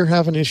think that you're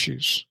having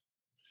issues,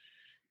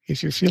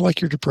 if you feel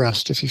like you're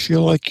depressed, if you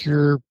feel like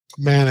you're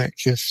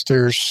manic, if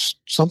there's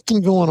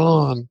something going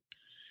on,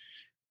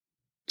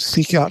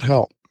 seek out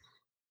help.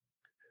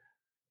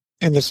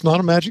 And it's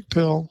not a magic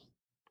pill.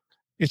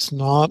 It's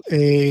not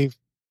a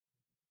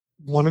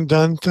one and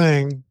done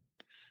thing.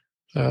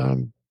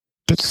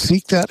 But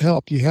seek that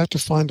help. You have to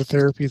find a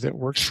therapy that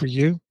works for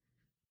you,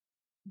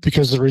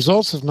 because the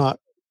results of not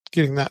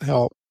getting that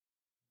help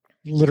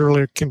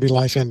literally can be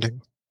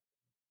life-ending.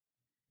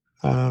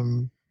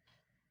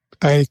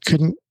 I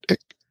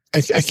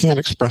can't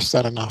express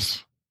that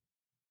enough.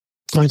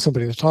 Find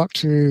somebody to talk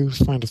to,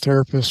 find a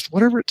therapist,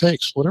 whatever it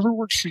takes, whatever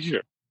works for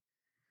you.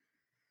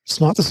 It's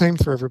not the same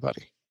for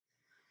everybody.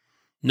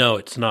 No,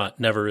 it's not.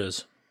 Never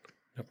is.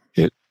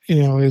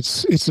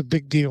 It's a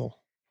big deal.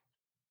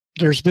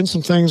 There's been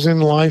some things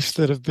in life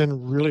that have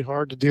been really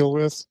hard to deal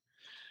with.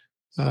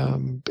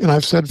 And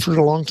I've said for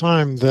a long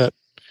time that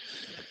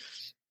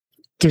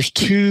there's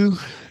two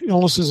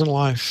illnesses in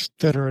life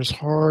that are as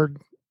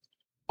hard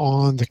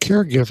on the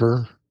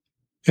caregiver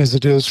as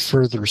it is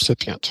for the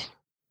recipient.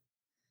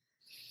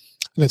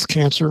 And it's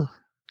cancer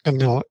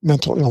and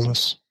mental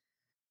illness.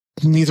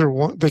 Neither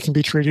one, they can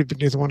be treated, but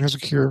neither one has a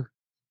cure.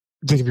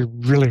 They can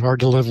be really hard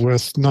to live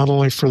with, not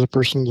only for the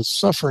person that's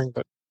suffering,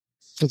 but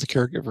for the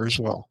caregiver as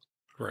well.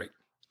 Right.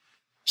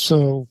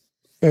 So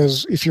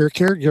if you're a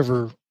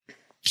caregiver,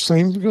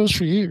 same goes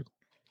for you.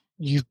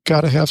 You've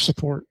got to have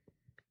support.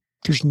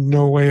 There's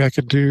no way I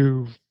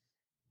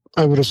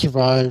would have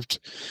survived.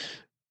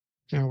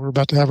 We're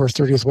about to have our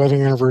 30th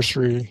wedding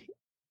anniversary,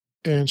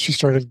 and she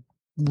started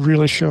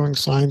really showing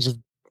signs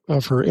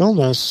of her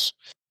illness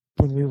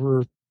when we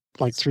were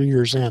like 3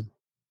 years in.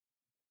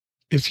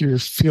 If you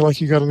feel like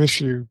you got an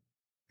issue,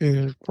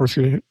 or if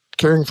you're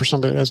caring for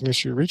somebody that has an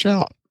issue, reach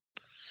out.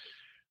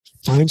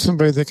 Find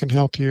somebody that can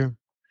help you.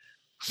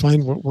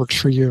 Find what works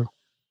for you.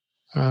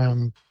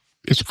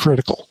 It's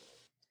critical.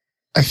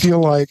 I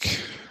feel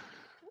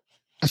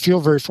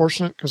very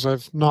fortunate because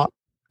I've not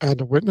had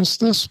to witness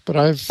this, but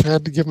I've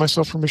had to give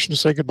myself permission to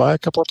say goodbye a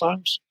couple of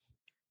times.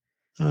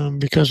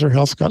 because her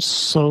health got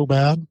so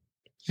bad,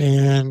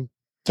 and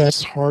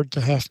that's hard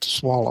to have to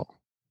swallow.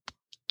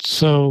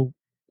 So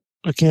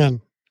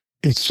again,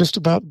 it's just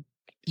about,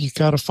 you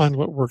got to find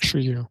what works for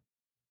you.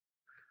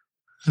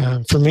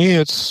 For me,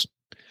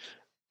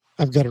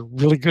 I've got a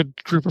really good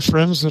group of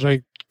friends that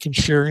I can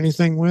share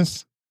anything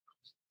with.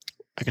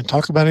 I can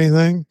talk about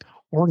anything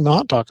or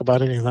not talk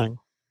about anything.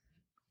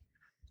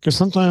 Because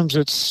sometimes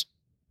it's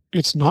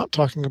not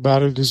talking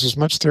about it is as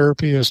much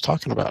therapy as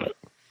talking about it.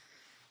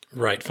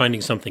 Right.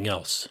 Finding something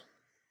else.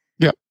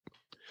 Yep.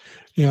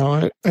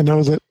 I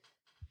know that,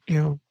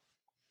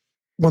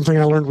 one thing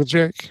I learned with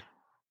Jake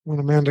when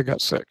Amanda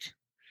got sick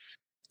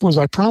was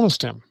I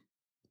promised him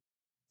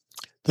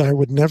that I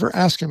would never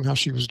ask him how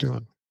she was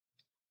doing.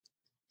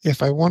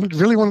 If I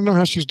really want to know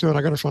how she's doing,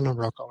 I got her phone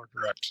number, I'll call her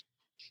direct.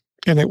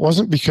 And it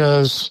wasn't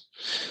because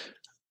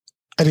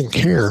I didn't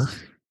care,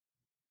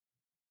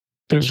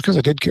 but it was because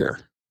I did care.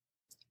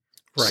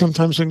 Right.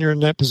 Sometimes when you're in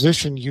that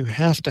position, you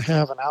have to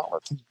have an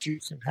outlet that you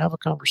can have a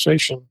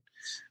conversation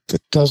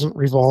that doesn't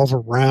revolve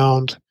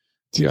around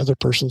the other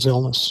person's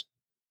illness.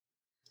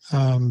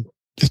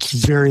 It's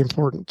very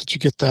important that you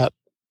get that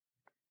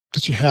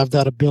you have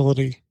that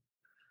ability,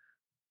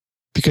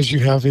 because you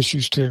have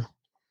issues too.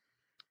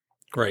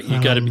 Right.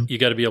 You got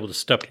to be able to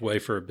step away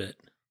for a bit.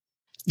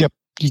 Yep.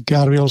 You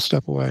got to be able to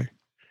step away.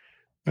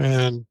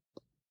 And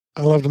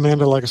I loved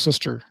Amanda like a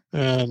sister.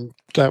 And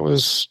that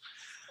was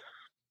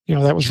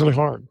really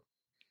hard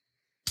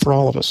for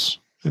all of us.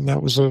 And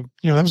that was a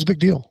big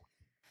deal.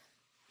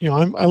 Jake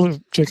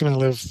and I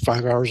live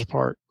 5 hours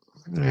apart.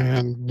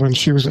 And when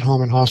she was at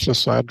home in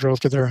hospice, I drove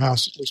to their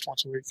house at least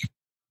once a week.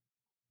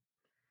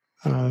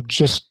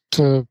 Just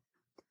to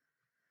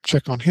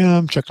check on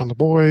him, check on the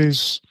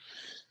boys,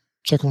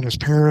 check on his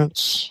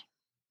parents,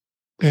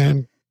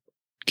 and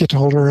get to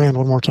hold her hand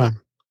one more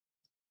time.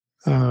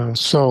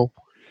 So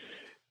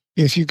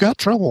if you've got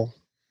trouble,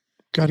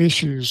 got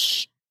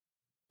issues,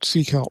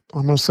 seek help.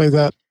 I'm going to say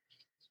that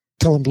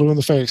till I'm blue in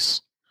the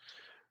face.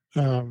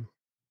 I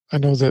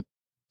know that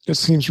it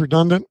seems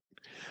redundant,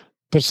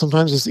 but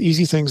sometimes it's the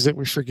easy things that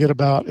we forget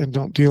about and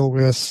don't deal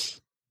with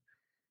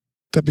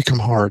that become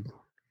hard.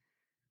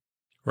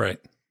 Right.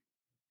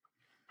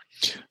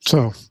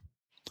 So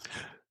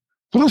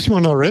what else you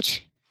want to know,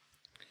 Rich?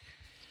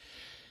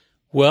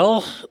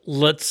 Well,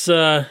 let's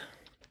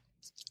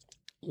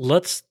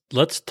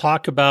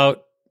talk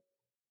about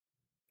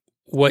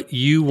what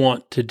you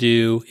want to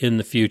do in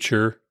the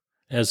future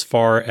as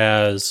far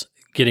as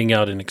getting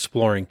out and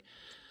exploring.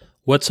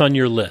 What's on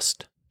your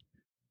list?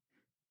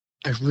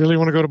 I really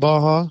want to go to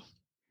Baja.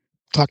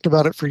 Talked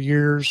about it for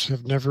years,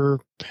 have never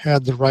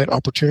had the right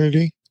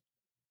opportunity.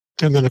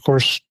 And then, of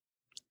course,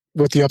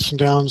 with the ups and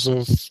downs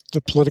of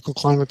the political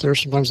climate there,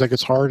 sometimes that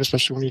gets hard,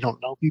 especially when you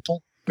don't know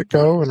people that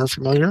go and are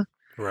familiar.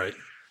 Right.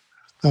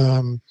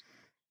 And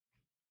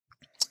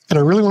I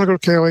really want to go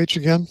to KOH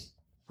again.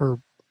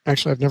 Or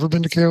actually, I've never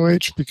been to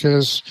KOH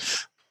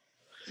because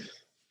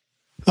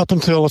up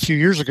until a few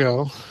years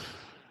ago,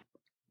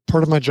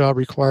 part of my job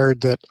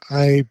required that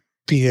I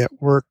be at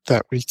work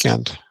that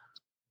weekend.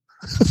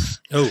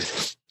 Oh.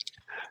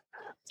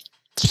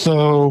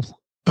 So,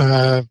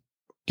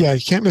 yeah,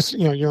 you can't miss,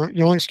 your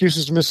only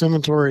excuses to miss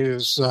inventory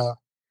is a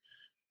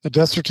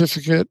death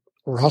certificate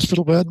or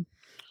hospital bed.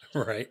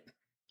 Right.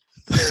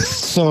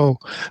 So,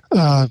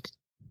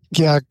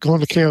 yeah,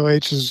 going to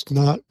KOH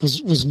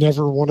was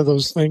never one of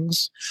those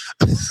things.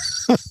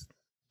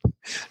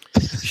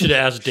 Should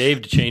have asked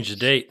Dave to change the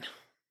date.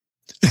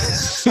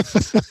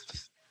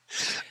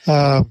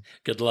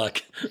 Good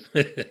luck.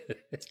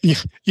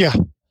 Yeah.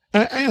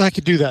 And I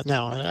could do that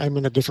now. I'm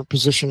in a different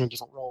position, a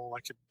different role.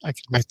 I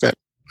could make that.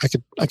 I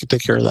could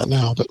take care of that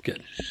now. But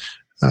good.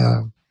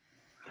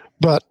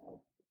 But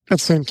at the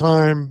same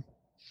time,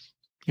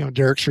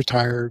 Derek's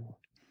retired,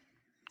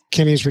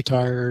 Kenny's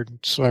retired,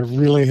 so I've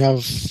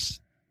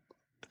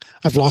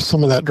lost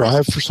some of that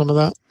drive for some of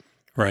that.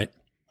 Right.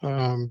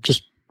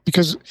 Just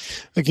because,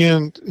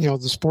 again, the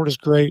sport is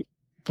great,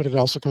 but it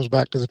also comes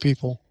back to the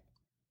people.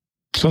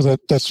 So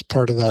that's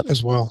part of that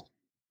as well.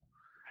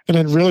 And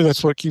then really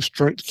that's what keeps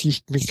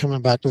me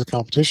coming back to the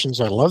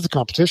competitions. I love the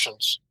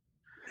competitions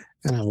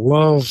and I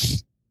love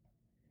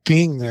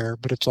being there,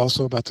 but it's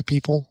also about the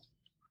people.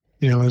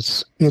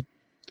 It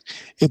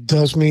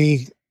does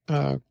me,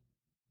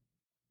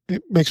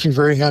 it makes me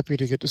very happy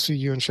to get to see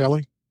you and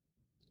Shelley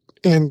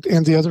and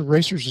the other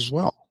racers as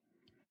well.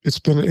 It's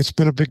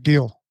been a big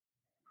deal.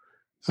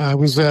 I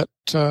was at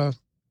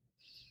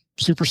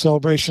Super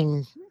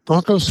Celebration,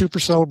 Bronco Super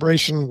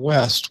Celebration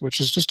West, which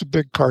is just a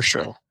big car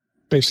show,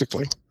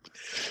 basically.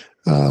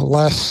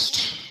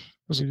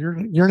 Was a year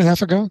and a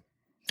half ago.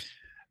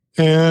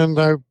 And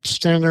I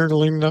stand there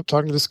leaning up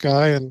talking to this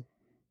guy, and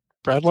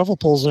Brad Lovell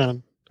pulls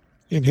in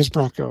his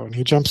Bronco, and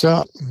he jumps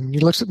out and he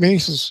looks at me. He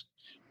says,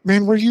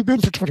 "Man, where you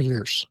been for 20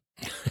 years?"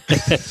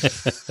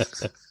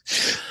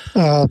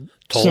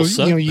 Tulsa.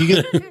 So you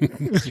get,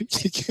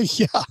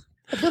 yeah,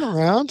 I've been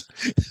around.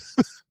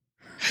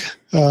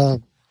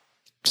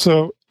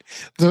 So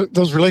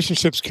those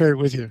relationships carry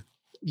with you.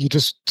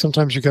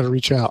 Sometimes you got to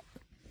reach out.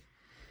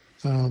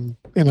 And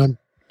then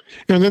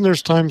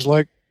there's times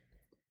like,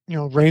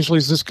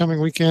 Rangeley's this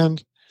coming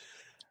weekend.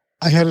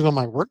 I had it on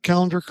my work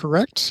calendar,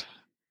 correct?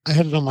 I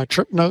had it on my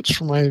trip notes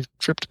for my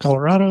trip to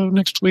Colorado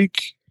next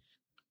weekend.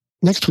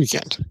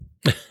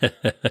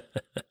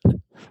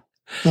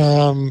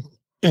 And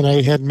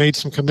I had made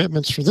some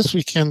commitments for this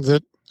weekend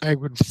that I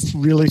would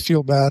really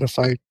feel bad if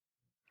I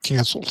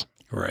canceled.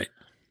 Right.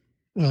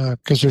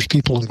 Because there's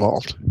people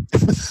involved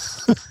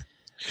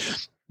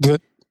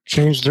that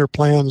changed their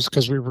plans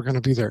because we were going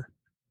to be there.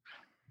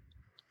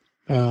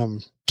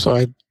 So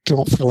I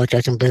don't feel like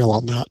I can bail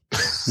on that.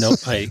 Nope,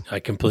 I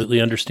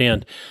completely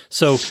understand.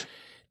 So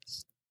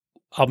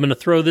I'm going to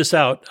throw this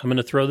out. I'm going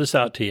to throw this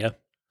out to you.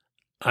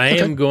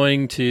 I'm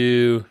going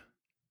to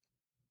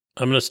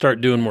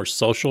start doing more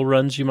social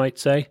runs, you might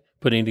say,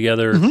 putting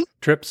together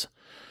trips.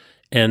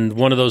 And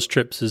one of those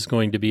trips is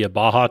going to be a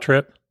Baja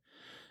trip.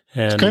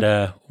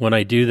 And when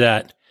I do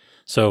that,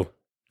 so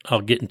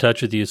I'll get in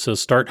touch with you. So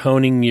start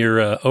honing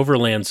your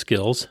overland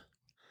skills.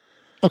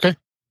 Okay.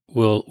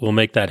 We'll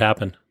make that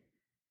happen.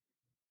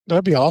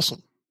 That'd be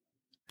awesome.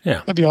 Yeah.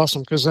 That'd be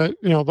awesome because,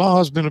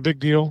 Baja's been a big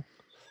deal.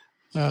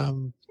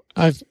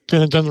 I've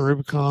been and done the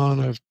Rubicon.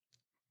 I've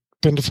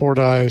been to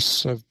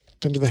Fordyce. I've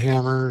been to the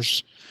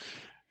Hammers.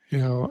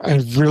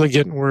 I'm really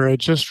getting where I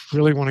just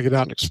really want to get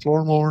out and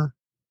explore more.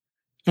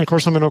 And of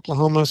course, I'm in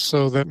Oklahoma,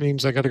 so that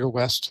means I got to go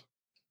west.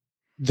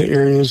 The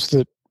areas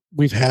that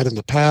we've had in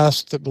the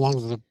past that belong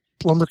to the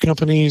lumber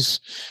companies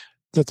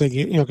that they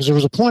get, because there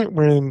was a point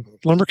when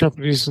lumber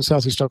companies in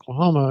Southeast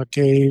Oklahoma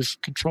gave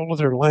control of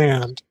their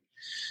land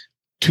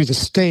to the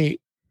state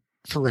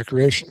for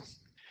recreation.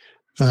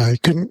 You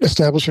couldn't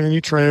establish any new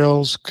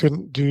trails,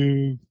 couldn't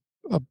do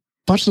a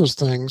bunch of those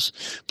things,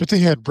 but they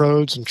had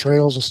roads and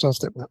trails and stuff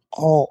that went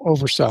all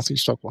over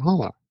Southeast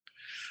Oklahoma.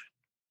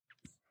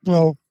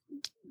 Well,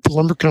 the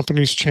lumber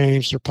companies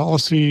changed their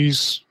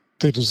policies.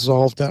 They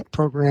dissolved that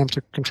program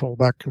to control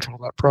that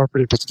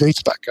property, put the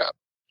gates back up.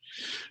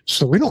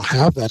 So we don't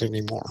have that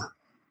anymore.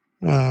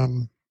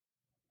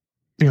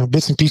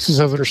 Bits and pieces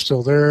of it are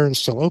still there and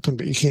still open,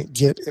 but you can't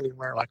get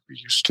anywhere like we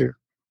used to.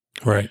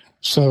 Right.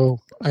 So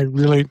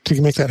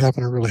to make that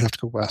happen, I really have to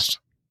go west.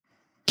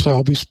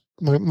 So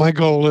my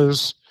goal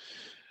is,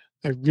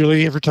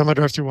 every time I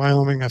drive through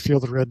Wyoming, I feel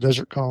the red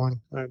desert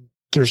calling.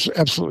 There's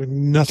absolutely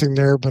nothing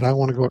there, but I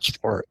want to go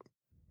explore it.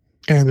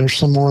 And there's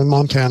some more in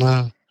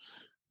Montana,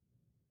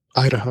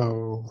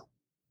 Idaho,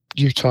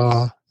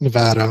 Utah,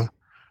 Nevada.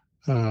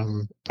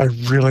 I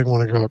really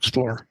want to go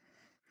explore.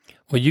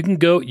 Well, you can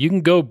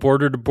go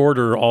border to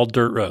border, all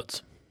dirt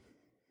roads,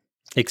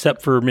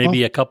 except for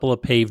maybe a couple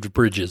of paved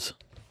bridges.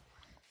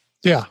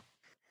 Yeah.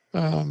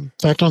 In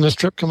fact, on this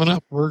trip coming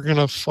up, we're going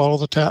to follow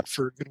the TAT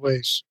for a good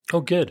ways.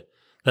 Oh, good.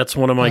 That's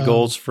one of my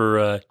goals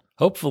for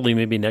hopefully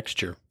maybe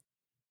next year.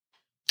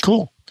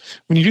 Cool.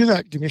 When you do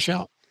that, give me a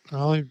shout.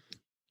 I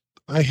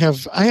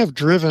have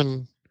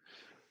driven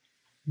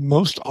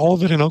most all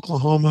of it in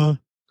Oklahoma,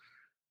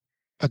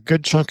 a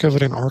good chunk of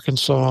it in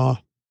Arkansas,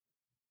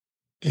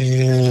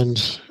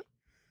 and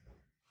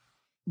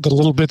the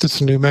little bit that's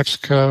in New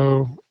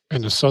Mexico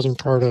and the southern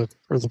part of,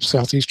 or the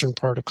southeastern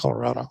part of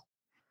Colorado.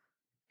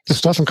 The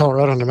stuff in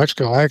Colorado and New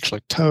Mexico, I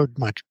actually towed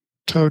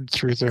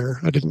through there.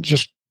 I didn't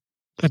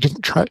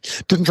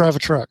drive a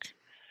truck.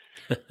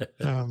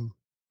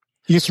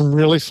 You get some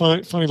really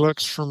funny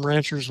looks from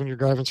ranchers when you're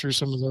driving through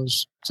some of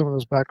those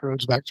back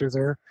roads back through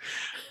there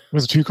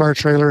with a 2-car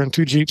trailer and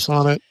 2 Jeeps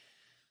on it.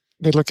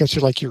 They look at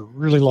you like you're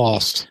really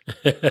lost.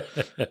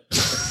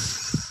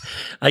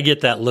 I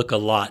get that look a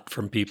lot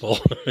from people.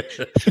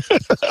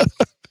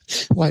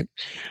 Like,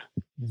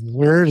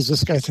 where does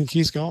this guy think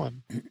he's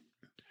going?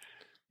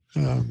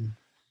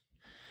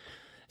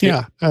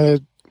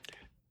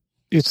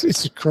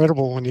 It's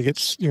incredible when you get,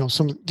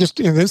 some of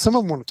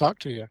them want to talk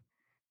to you.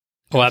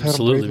 Oh,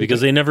 absolutely, because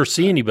they never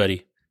see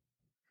anybody.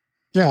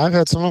 Yeah, I've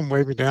had some of them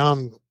wave me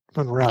down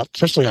when we're out,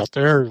 especially out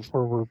there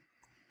where we're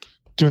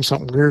doing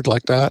something weird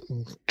like that.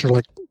 And they're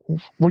like,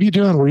 what are you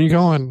doing? Where are you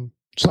going?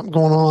 Something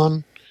going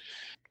on.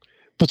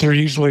 But they're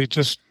usually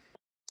just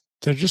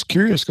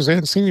curious because they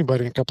hadn't seen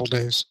anybody in a couple of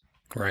days.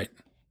 Right.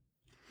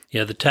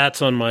 Yeah, the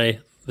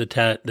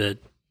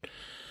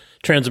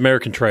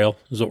Trans-American Trail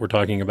is what we're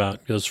talking about.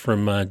 It goes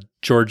from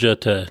Georgia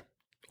to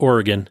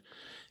Oregon,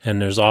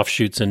 and there's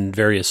offshoots in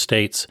various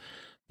states.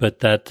 But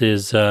that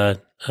is an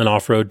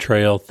off-road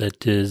trail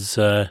that is,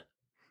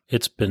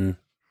 it's been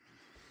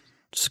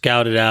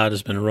scouted out,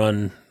 has been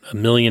run a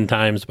million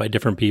times by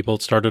different people.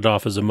 It started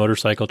off as a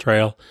motorcycle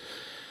trail,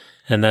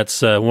 and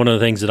that's one of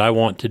the things that I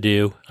want to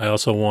do. I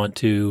also want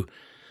to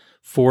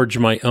forge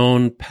my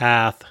own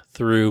path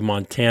through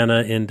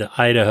Montana into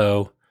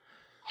Idaho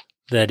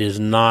that is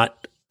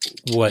not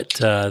what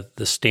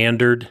the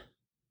standard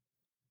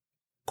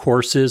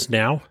course is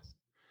now.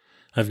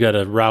 I've got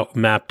a route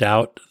mapped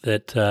out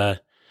that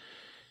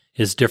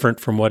is different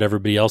from what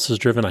everybody else has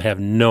driven. I have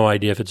no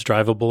idea if it's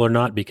drivable or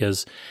not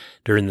because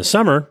during the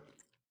summer,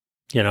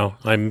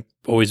 I'm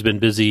always been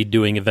busy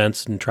doing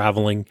events and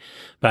traveling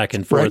back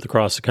and forth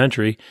across the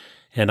country,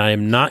 and I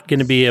am not going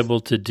to be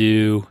able to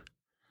do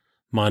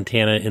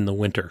Montana in the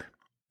winter.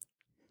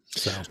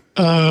 So,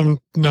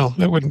 no,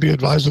 that wouldn't be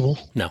advisable.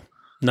 no,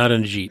 not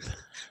in a Jeep.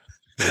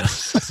 Yeah.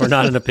 Or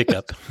not in a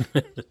pickup.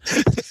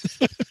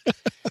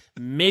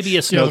 Maybe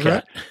a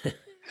snowcat.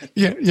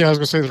 Yeah, I was going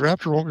to say the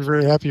Raptor won't be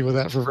very happy with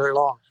that for very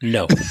long.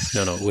 No,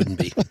 it wouldn't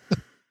be.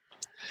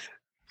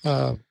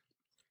 And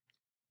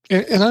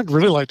I'd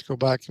really like to go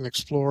back and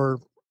explore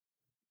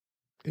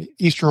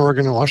Eastern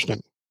Oregon and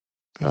Washington.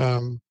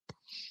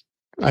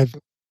 I've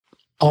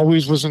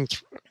always was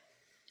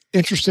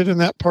interested in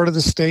that part of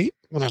the state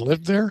when I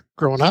lived there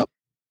growing up,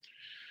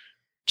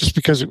 just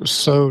because it was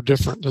so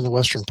different than the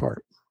western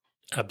part.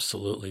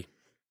 Absolutely.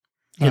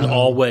 In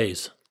all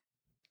ways.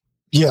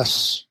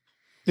 Yes,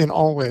 in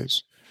all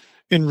ways.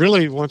 And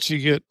really, once you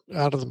get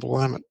out of the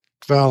Willamette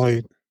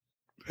Valley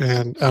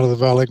and out of the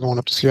valley going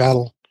up to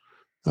Seattle,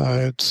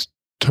 it's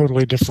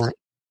totally different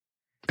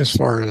as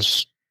far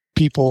as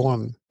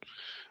people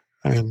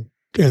and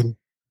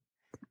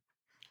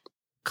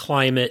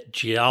climate,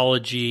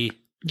 geology.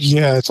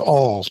 Yeah, it's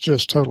all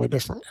just totally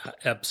different.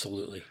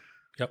 Absolutely.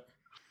 Yep.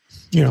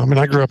 You know, I mean,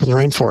 I grew up in the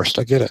rainforest.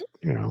 I get it,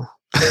 you know.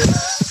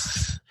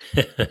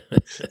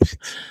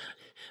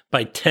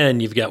 By 10,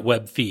 you've got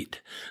web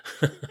feet.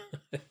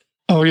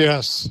 Oh,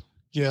 yes.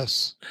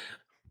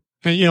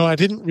 And, you know, I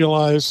didn't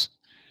realize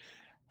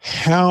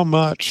how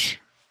much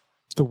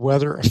the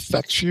weather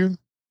affects you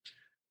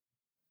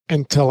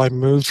until I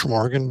moved from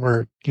Oregon,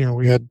 where, you know,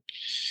 we had,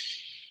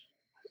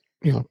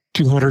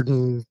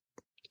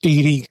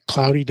 280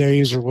 cloudy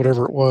days or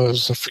whatever it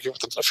was. I forget what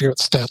the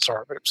stats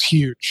are, but it was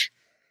huge.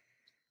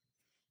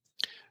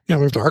 I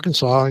moved to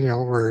Arkansas,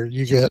 where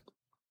you get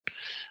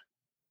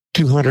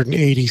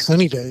 280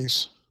 sunny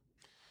days.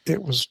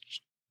 It was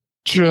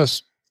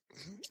just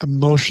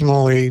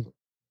emotionally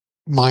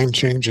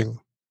mind-changing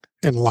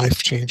and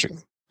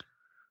life-changing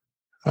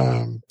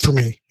for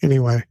me,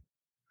 anyway.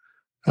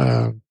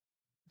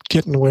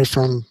 Getting away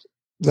from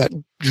that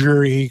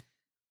dreary,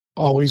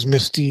 always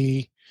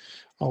misty,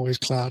 always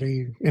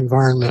cloudy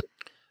environment,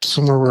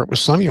 somewhere where it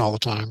was sunny all the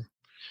time.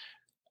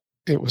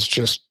 It was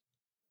just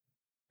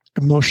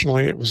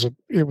emotionally, it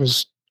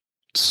was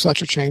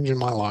such a change in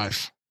my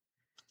life.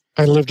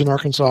 I lived in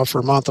Arkansas for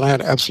a month, and I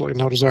had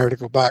absolutely no desire to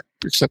go back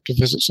except to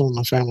visit some of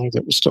my family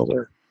that was still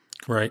there.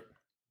 Right.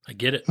 I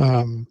get it.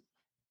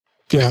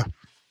 Yeah.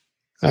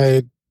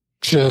 I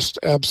just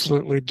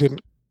absolutely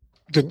didn't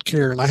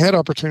care. And I had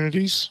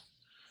opportunities,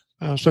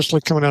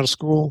 especially coming out of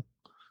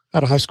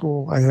high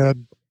school. I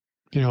had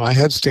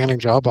standing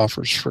job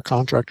offers for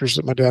contractors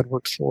that my dad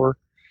worked for.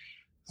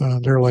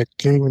 They're like,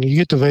 hey, when you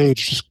get to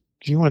age,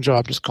 if you want a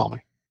job, just call me.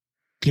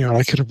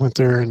 I could have went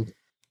there and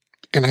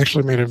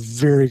actually made a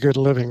very good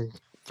living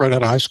right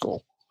out of high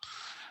school,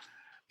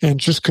 and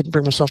just couldn't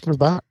bring myself to move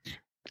back.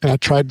 And I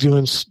tried getting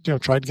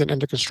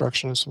into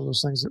construction and some of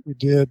those things that we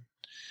did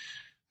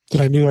that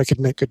I knew I could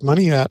make good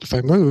money at if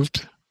I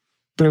moved,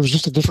 but it was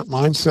just a different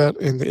mindset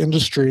in the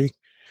industry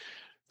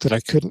that I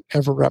couldn't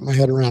ever wrap my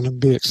head around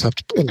and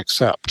accept.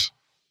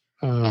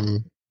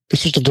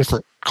 It's just a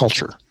different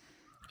culture.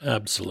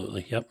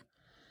 Absolutely. Yep.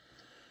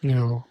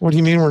 What do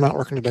you mean we're not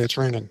working today? It's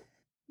raining.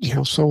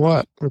 So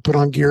what? We put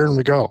on gear and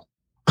we go.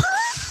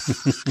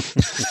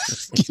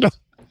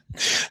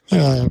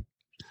 I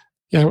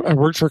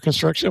worked for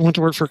construction. I went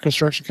to work for a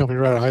construction company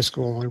right out of high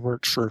school, and I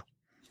worked for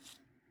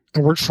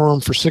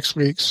them for 6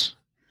 weeks.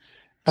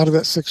 Out of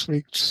that 6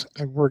 weeks,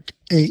 I worked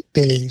 8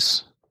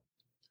 days.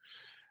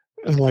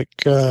 I'm like,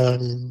 I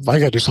got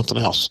to do something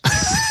else.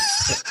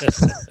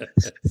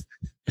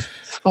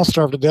 I'll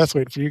starve to death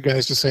waiting for you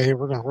guys to say, hey,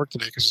 we're going to work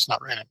today because it's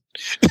not raining.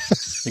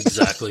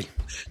 Exactly.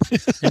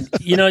 And,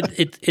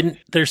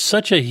 there's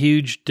such a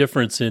huge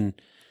difference in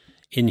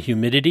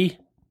humidity.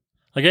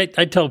 Like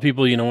I tell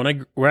people,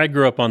 where I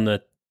grew up in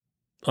the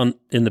San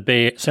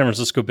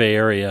Francisco Bay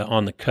Area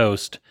on the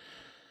coast,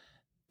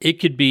 it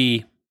could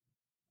be,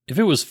 if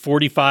it was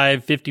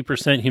 45,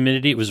 50%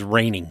 humidity, it was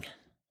raining.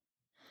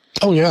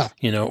 Oh yeah.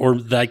 Or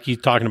like you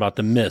talking about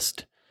the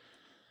mist.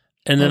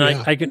 And then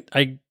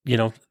I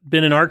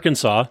been in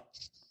Arkansas,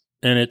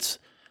 and it's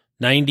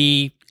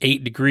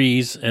 98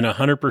 degrees and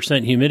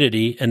 100%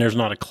 humidity, and there's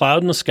not a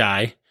cloud in the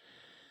sky,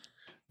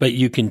 but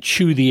you can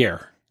chew the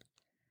air.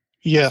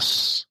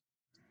 Yes.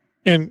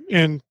 And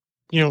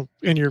you're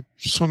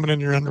swimming in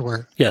your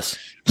underwear. Yes.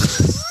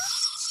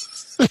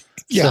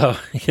 Yeah.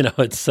 So,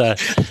 it's,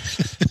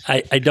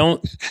 I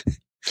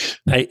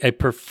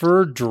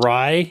prefer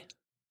dry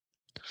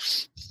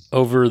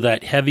over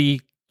that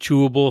heavy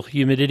chewable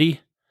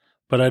humidity,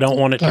 but I don't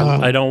want it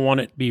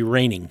to be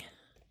raining.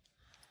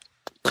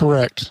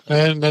 Correct.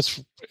 And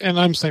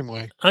I'm the same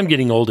way. I'm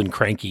getting old and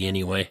cranky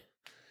anyway.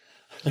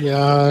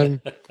 Yeah.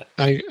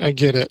 I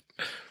get it.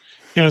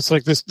 It's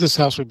like this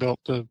house we built,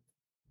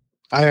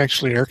 I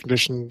actually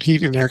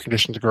heat and air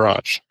conditioned the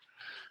garage.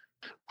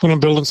 When I'm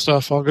building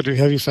stuff, I'll go do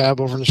heavy fab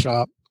over in the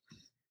shop,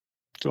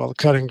 do all the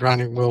cutting,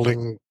 grinding,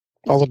 welding,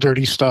 all the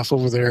dirty stuff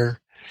over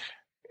there.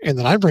 And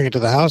then I bring it to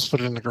the house,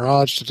 put it in the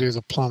garage to do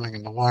the plumbing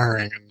and the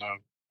wiring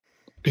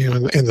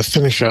and the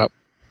finish up,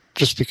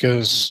 just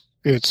because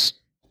it's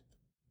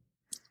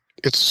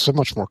it's so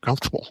much more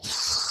comfortable.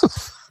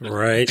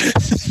 Right.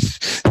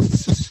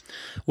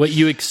 What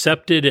you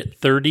accepted at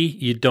 30,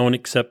 you don't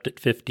accept at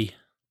 50.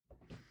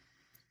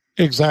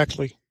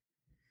 Exactly.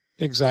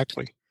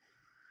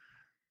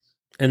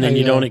 And then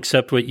you don't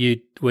accept what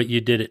you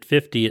did at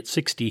 50 at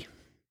 60.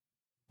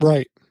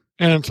 Right.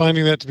 And I'm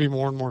finding that to be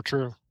more and more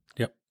true.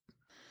 Yep.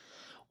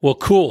 Well,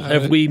 cool.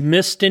 Have we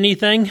missed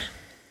anything?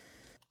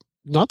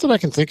 Not that I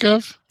can think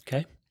of.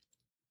 Okay.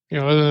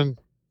 Other than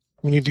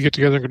we need to get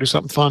together and go do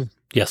something fun.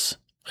 Yes,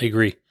 I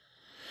agree.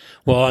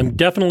 Well, I'm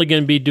definitely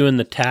going to be doing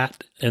the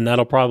TAT, and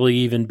that'll probably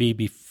even be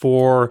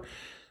before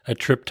a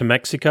trip to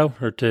Mexico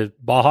or to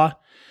Baja,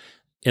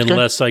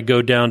 unless I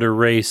go down to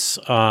race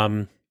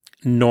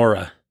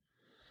Nora,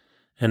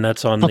 and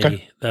that's on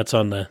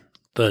the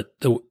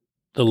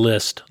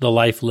list, the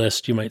life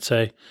list, you might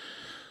say.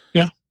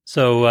 Yeah.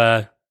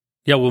 So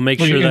we'll make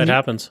sure that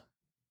happens.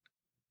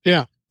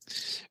 Yeah,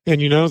 and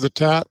the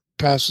TAT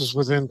passes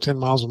within 10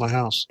 miles of my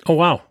house. Oh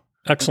wow,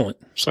 excellent.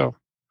 So,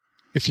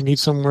 if you need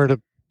somewhere to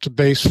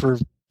base for a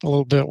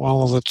little bit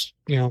while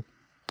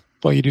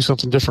you do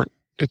something different,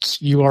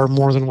 you are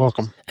more than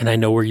welcome. And I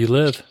know where you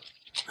live.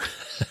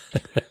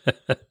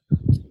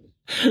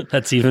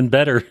 That's even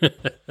better.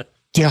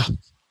 Yeah.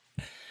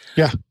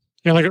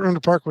 Like at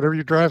Runda Park, whatever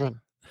you're driving.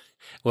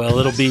 Well,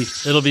 it'll be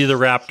the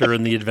Raptor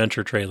and the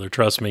adventure trailer.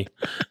 Trust me.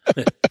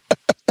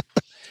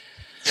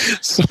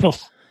 So,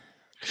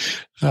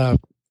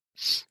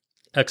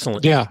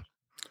 excellent. Yeah.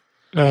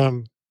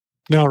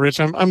 No, Rich,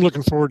 I'm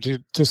looking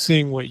forward to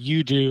seeing what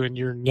you do in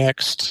your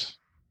next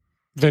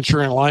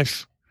venture in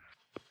life,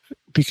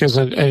 because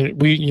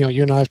we,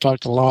 you and I have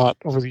talked a lot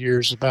over the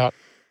years about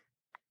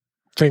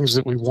things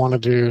that we want to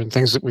do and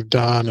things that we've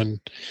done,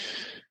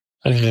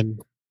 and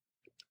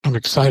I'm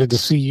excited to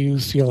see you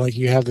feel like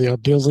you have the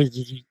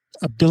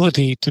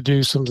ability to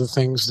do some of the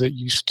things that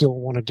you still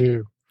want to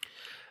do.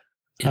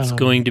 It's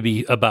going to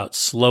be about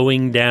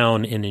slowing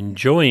down and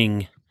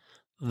enjoying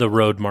the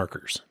road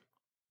markers.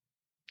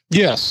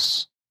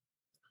 Yes.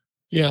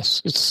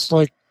 It's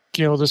like,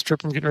 this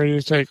trip I'm getting ready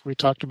to take, we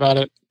talked about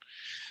it.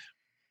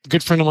 A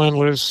good friend of mine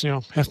lives,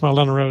 half mile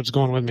down the road, is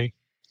going with me.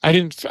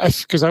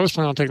 Because I was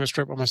planning on taking this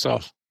trip by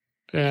myself.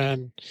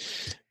 And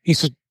he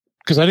said,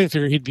 because I didn't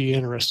figure he'd be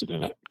interested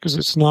in it, because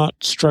it's not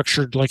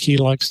structured like he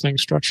likes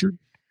things structured.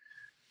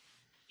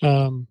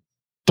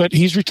 But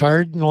he's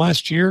retired in the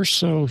last year,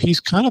 so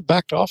he's kind of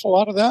backed off a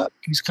lot of that.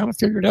 He's kind of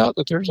figured out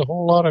that there's a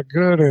whole lot of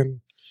good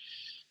and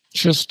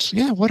just,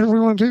 whatever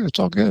we want to do, it's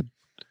all good.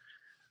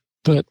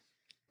 But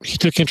he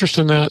took interest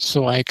in that,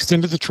 so I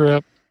extended the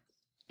trip,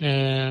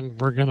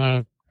 and we're going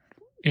to,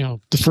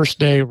 the first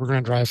day we're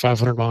going to drive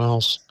 500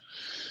 miles.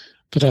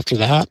 But after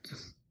that,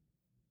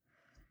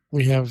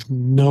 we have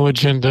no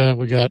agenda.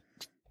 We got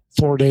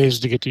 4 days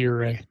to get to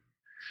Ouray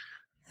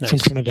from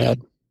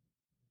Trinidad.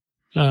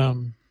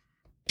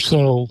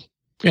 So,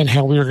 and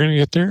how we were going to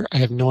get there, I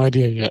have no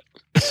idea yet.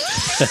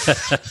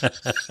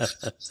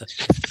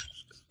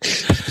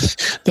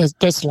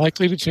 That's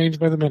likely to change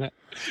by the minute.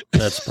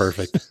 That's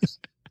perfect.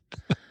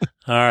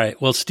 All right.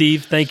 Well,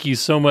 Steve, thank you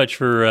so much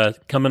for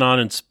coming on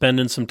and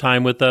spending some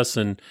time with us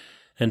and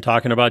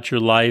talking about your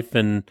life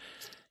and,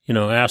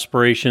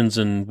 aspirations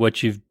and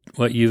what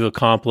you've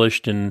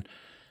accomplished and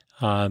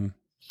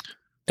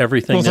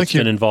everything that's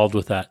been involved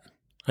with that.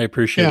 I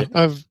appreciate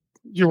it.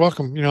 You're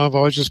welcome. I've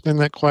always just been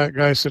that quiet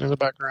guy sitting in the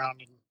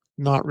background and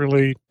not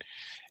really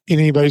in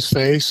anybody's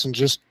face,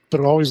 but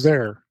always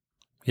there.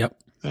 Yep.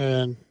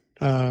 And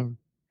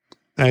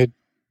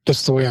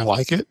that's the way I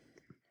like it.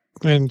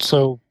 And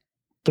so,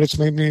 but it's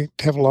made me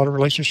have a lot of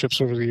relationships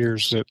over the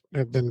years that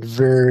have been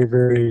very,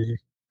 very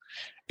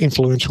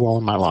influential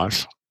in my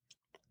life.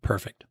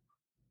 Perfect.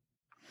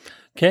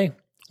 Okay.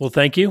 Well,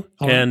 thank you.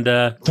 And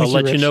I'll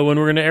let you know when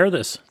we're going to air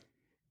this.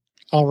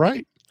 All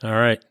right. All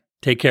right.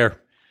 Take care.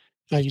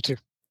 You too.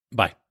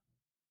 Bye.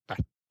 Bye.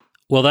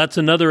 Well, that's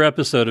another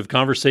episode of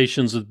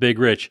Conversations with Big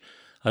Rich.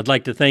 I'd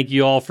like to thank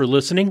you all for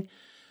listening.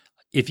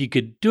 If you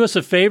could do us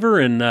a favor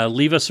and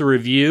leave us a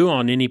review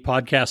on any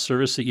podcast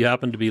service that you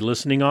happen to be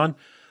listening on,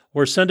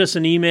 or send us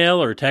an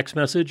email or a text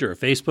message or a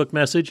Facebook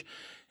message,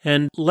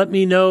 and let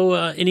me know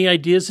any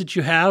ideas that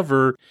you have,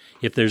 or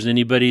if there's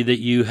anybody that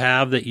you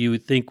have that you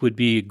think would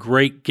be a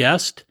great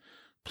guest,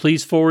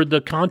 please forward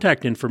the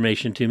contact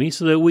information to me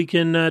so that we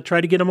can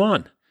try to get them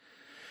on.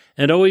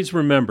 And always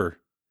remember,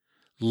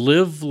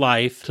 live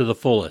life to the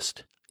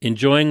fullest.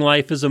 Enjoying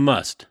life is a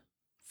must.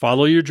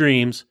 Follow your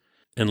dreams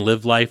and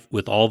live life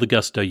with all the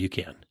gusto you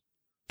can.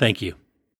 Thank you.